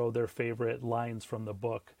parents and show their favorite lines from the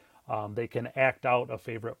book. They can act out a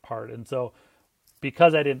favorite part. And so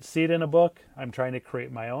because I didn't see it in a book, I'm trying to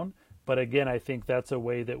create my own. But again, I think that's a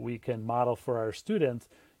way that we can model for our students.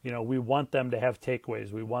 You know, we want them to have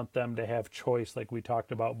takeaways. We want them to have choice like we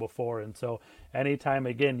talked about before. And so anytime,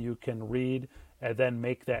 again, you can read and then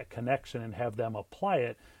make that connection and have them apply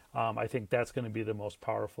it, I think that's going to be the most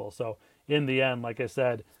powerful. So in the end, like I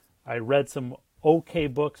said, I read some okay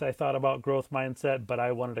books I thought about growth mindset, but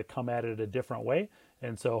I wanted to come at it a different way.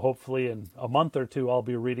 And so hopefully in a month or two, I'll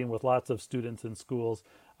be reading with lots of students in schools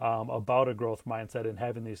about a growth mindset and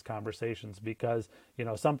having these conversations, because, you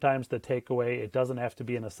know, sometimes the takeaway, it doesn't have to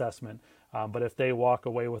be an assessment, but if they walk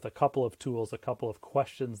away with a couple of tools, a couple of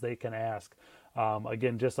questions they can ask,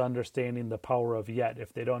 again, just understanding the power of yet.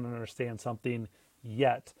 If they don't understand something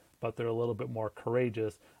yet, but they're a little bit more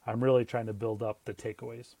courageous, I'm really trying to build up the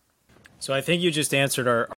takeaways. So I think you just answered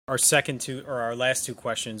our second two or our last two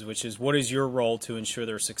questions, which is what is your role to ensure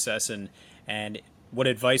their success, and what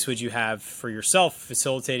advice would you have for yourself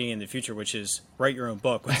facilitating in the future, which is write your own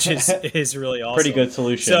book, which is really awesome. Pretty good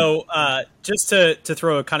solution. So just to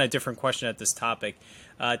throw a kind of different question at this topic,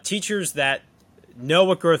 teachers that know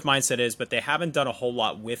what growth mindset is, but they haven't done a whole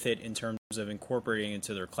lot with it in terms of incorporating it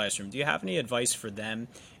into their classroom. Do you have any advice for them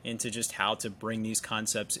into just how to bring these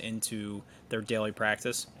concepts into their daily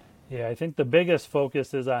practice? Yeah, I think the biggest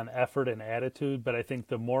focus is on effort and attitude, but I think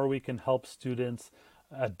the more we can help students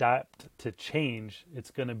adapt to change,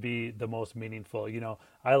 it's going to be the most meaningful. You know,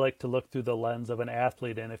 I like to look through the lens of an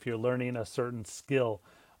athlete, and if you're learning a certain skill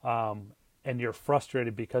and you're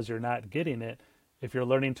frustrated because you're not getting it, if you're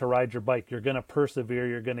learning to ride your bike, you're going to persevere,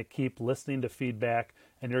 you're going to keep listening to feedback,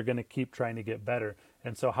 and you're going to keep trying to get better.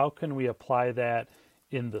 And so how can we apply that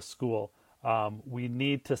in the school? We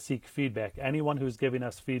need to seek feedback. Anyone who's giving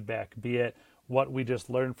us feedback, be it what we just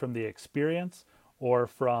learned from the experience or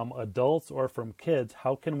from adults or from kids,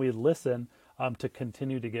 how can we listen to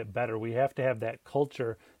continue to get better? We have to have that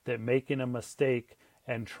culture that making a mistake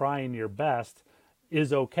and trying your best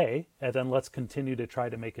is okay, and then let's continue to try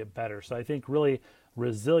to make it better. So I think really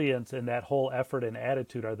resilience and that whole effort and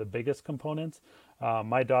attitude are the biggest components.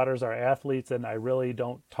 My daughters are athletes, and I really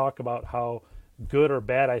don't talk about how good or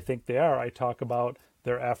bad I think they are. I talk about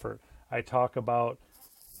their effort. I talk about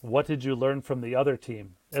what did you learn from the other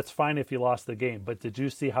team? It's fine if you lost the game, but did you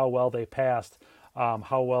see how well they passed,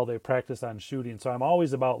 how well they practiced on shooting? So I'm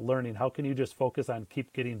always about learning. How can you just focus on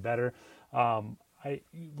keep getting better?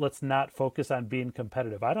 Let's not focus on being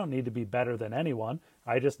competitive. I don't need to be better than anyone.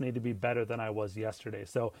 I just need to be better than I was yesterday.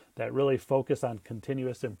 So that really focus on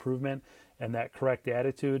continuous improvement and that correct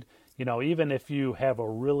attitude. You know, even if you have a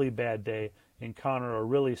really bad day, encounter a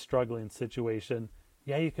really struggling situation,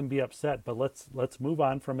 yeah, you can be upset, but let's move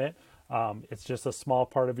on from it. It's just a small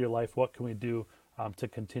part of your life. What can we do to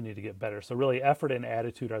continue to get better. So really effort and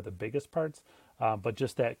attitude are the biggest parts, but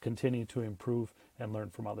just that continue to improve and learn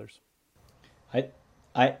from others.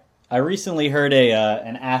 I I recently heard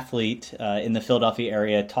an athlete in the Philadelphia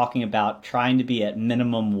area talking about trying to be at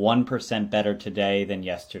minimum 1% better today than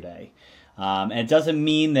yesterday. And it doesn't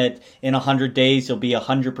mean that in 100 days you'll be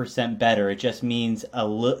 100% better. It just means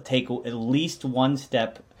take at least one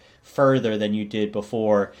step further than you did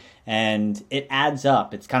before. And it adds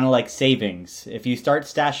up. It's kind of like savings. If you start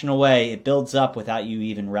stashing away, it builds up without you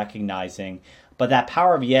even recognizing. But that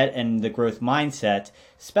power of yet and the growth mindset,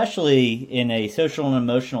 especially in a social and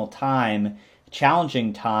emotional time,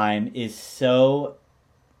 challenging time, is so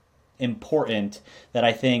important that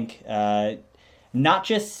I think not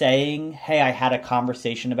just saying, hey, I had a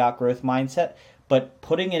conversation about growth mindset, but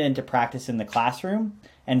putting it into practice in the classroom,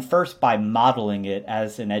 and first by modeling it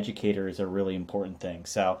as an educator, is a really important thing.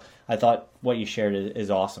 So I thought what you shared is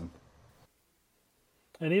awesome.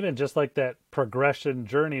 And even just like that progression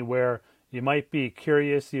journey where you might be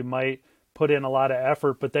curious, you might put in a lot of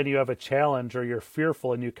effort, but then you have a challenge or you're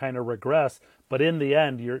fearful and you kind of regress. But in the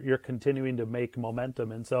end, you're continuing to make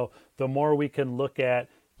momentum. And so the more we can look at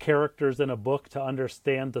characters in a book to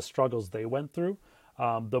understand the struggles they went through,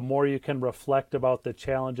 the more you can reflect about the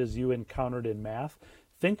challenges you encountered in math.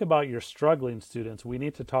 Think about your struggling students. We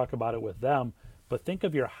need to talk about it with them, but think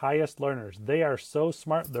of your highest learners. They are so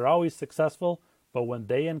smart. They're always successful, but when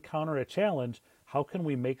they encounter a challenge, how can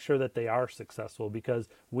we make sure that they are successful? Because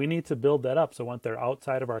we need to build that up so when they're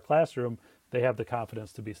outside of our classroom, they have the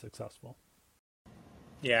confidence to be successful.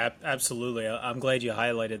 Yeah, absolutely. I'm glad you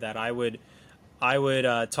highlighted that. I would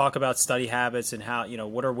talk about study habits and how,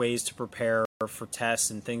 what are ways to prepare for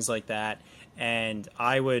tests and things like that. And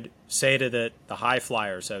I would say to the high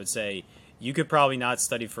flyers, I would say, you could probably not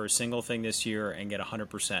study for a single thing this year and get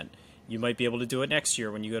 100%. You might be able to do it next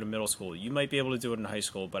year when you go to middle school. You might be able to do it in high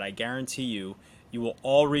school, but I guarantee you will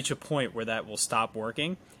all reach a point where that will stop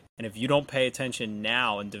working. And if you don't pay attention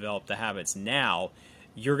now and develop the habits now,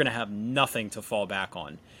 you're going to have nothing to fall back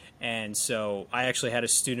on. And so I actually had a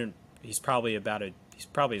student, he's probably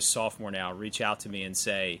a sophomore now, reach out to me and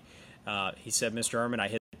say, he said, Mr. Ehrman, I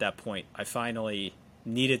hit that point. I finally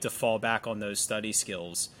needed to fall back on those study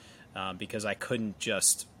skills because I couldn't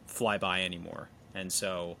just fly by anymore. And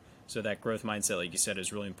so that growth mindset, like you said,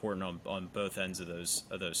 is really important on both ends of those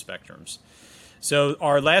spectrums. So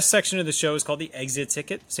our last section of the show is called the exit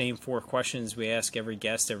ticket. Same 4 questions we ask every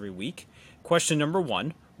guest every week. Question number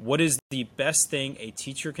 1, what is the best thing a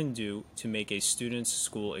teacher can do to make a student's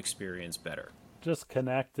school experience better? Just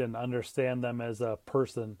connect and understand them as a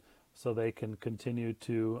person so they can continue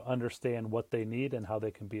to understand what they need and how they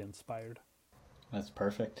can be inspired. That's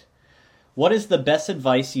perfect. What is the best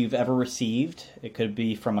advice you've ever received? It could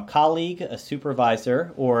be from a colleague, a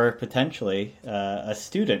supervisor, or potentially a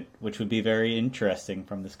student, which would be very interesting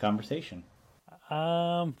from this conversation.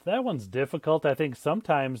 That one's difficult. I think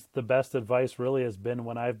sometimes the best advice really has been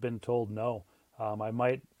when I've been told no. It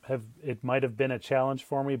might have been a challenge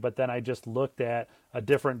for me, but then I just looked at a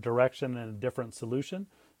different direction and a different solution.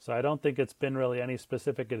 So I don't think it's been really any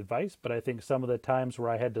specific advice, but I think some of the times where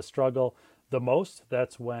I had to struggle the most,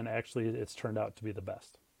 that's when actually it's turned out to be the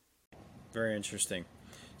best. Very interesting.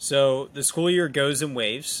 So the school year goes in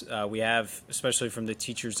waves. We have, especially from the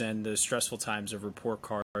teachers' end, the stressful times of report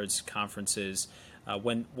cards, conferences.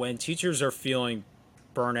 When teachers are feeling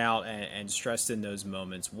burnout and stressed in those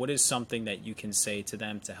moments, what is something that you can say to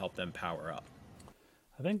them to help them power up?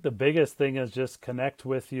 I think the biggest thing is just connect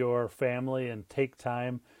with your family and take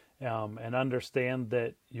time and understand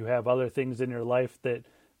that you have other things in your life that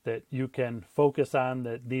you can focus on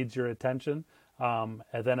that needs your attention. And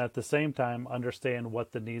then at the same time, understand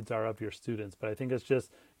what the needs are of your students. But I think it's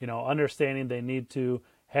just, understanding they need to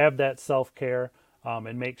have that self-care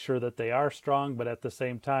and make sure that they are strong, but at the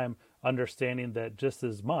same time, understanding that just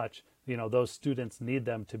as much, those students need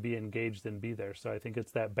them to be engaged and be there. So I think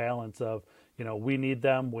it's that balance of, we need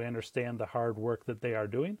them, we understand the hard work that they are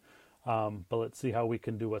doing, but let's see how we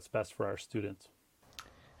can do what's best for our students.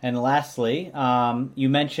 And lastly, you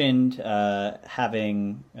mentioned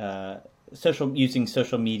using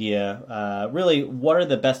social media. Really, what are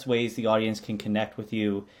the best ways the audience can connect with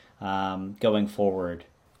you going forward?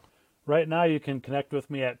 Right now, you can connect with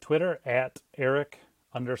me at Twitter at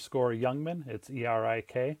Eric_Youngman. It's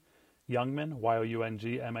ERIK Youngman,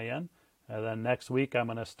 YOUNGMAN. And then next week, I'm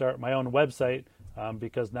going to start my own website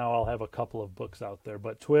because now I'll have a couple of books out there.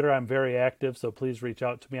 But Twitter, I'm very active, so please reach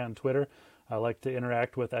out to me on Twitter. I like to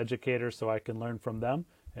interact with educators so I can learn from them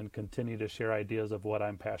and continue to share ideas of what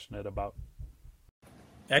I'm passionate about.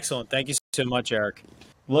 Excellent. Thank you so much, Eric.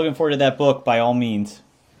 Looking forward to that book by all means.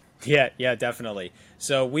 Yeah, definitely.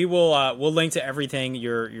 So we will we'll link to everything,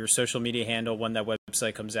 your social media handle when that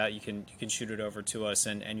website comes out. You can shoot it over to us,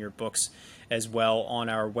 and your books as well on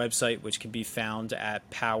our website, which can be found at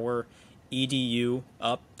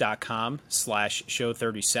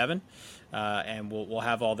powereduup.com/show37. And we'll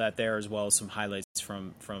have all that there, as well as some highlights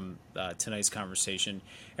from tonight's conversation.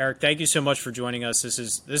 Eric, thank you so much for joining us. This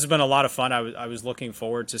has been a lot of fun. I was looking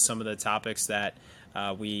forward to some of the topics that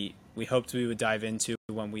we hoped we would dive into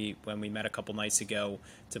when we met a couple nights ago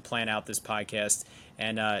to plan out this podcast.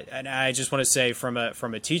 And I just want to say, from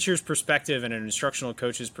a teacher's perspective and an instructional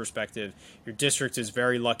coach's perspective, your district is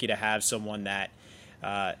very lucky to have someone that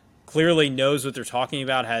clearly knows what they're talking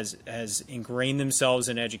about, has ingrained themselves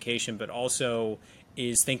in education, but also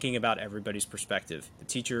is thinking about everybody's perspective, the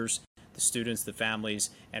teachers, the students, the families,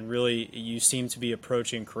 and really you seem to be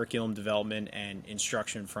approaching curriculum development and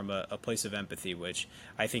instruction from a place of empathy, which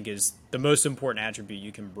I think is the most important attribute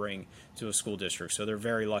you can bring to a school district. So they're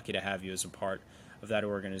very lucky to have you as a part of that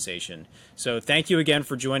organization. So thank you again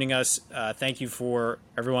for joining us. Thank you for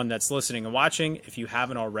everyone that's listening and watching. If you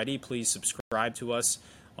haven't already, please subscribe to us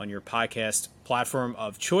on your podcast platform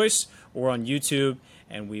of choice or on YouTube,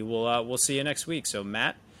 and we'll see you next week. So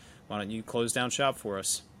Matt, why don't you close down shop for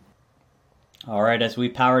us? All right, as we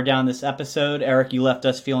power down this episode, Eric, you left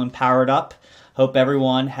us feeling powered up. Hope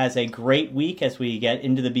everyone has a great week as we get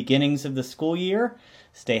into the beginnings of the school year.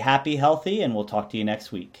 Stay happy, healthy, and we'll talk to you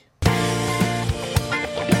next week.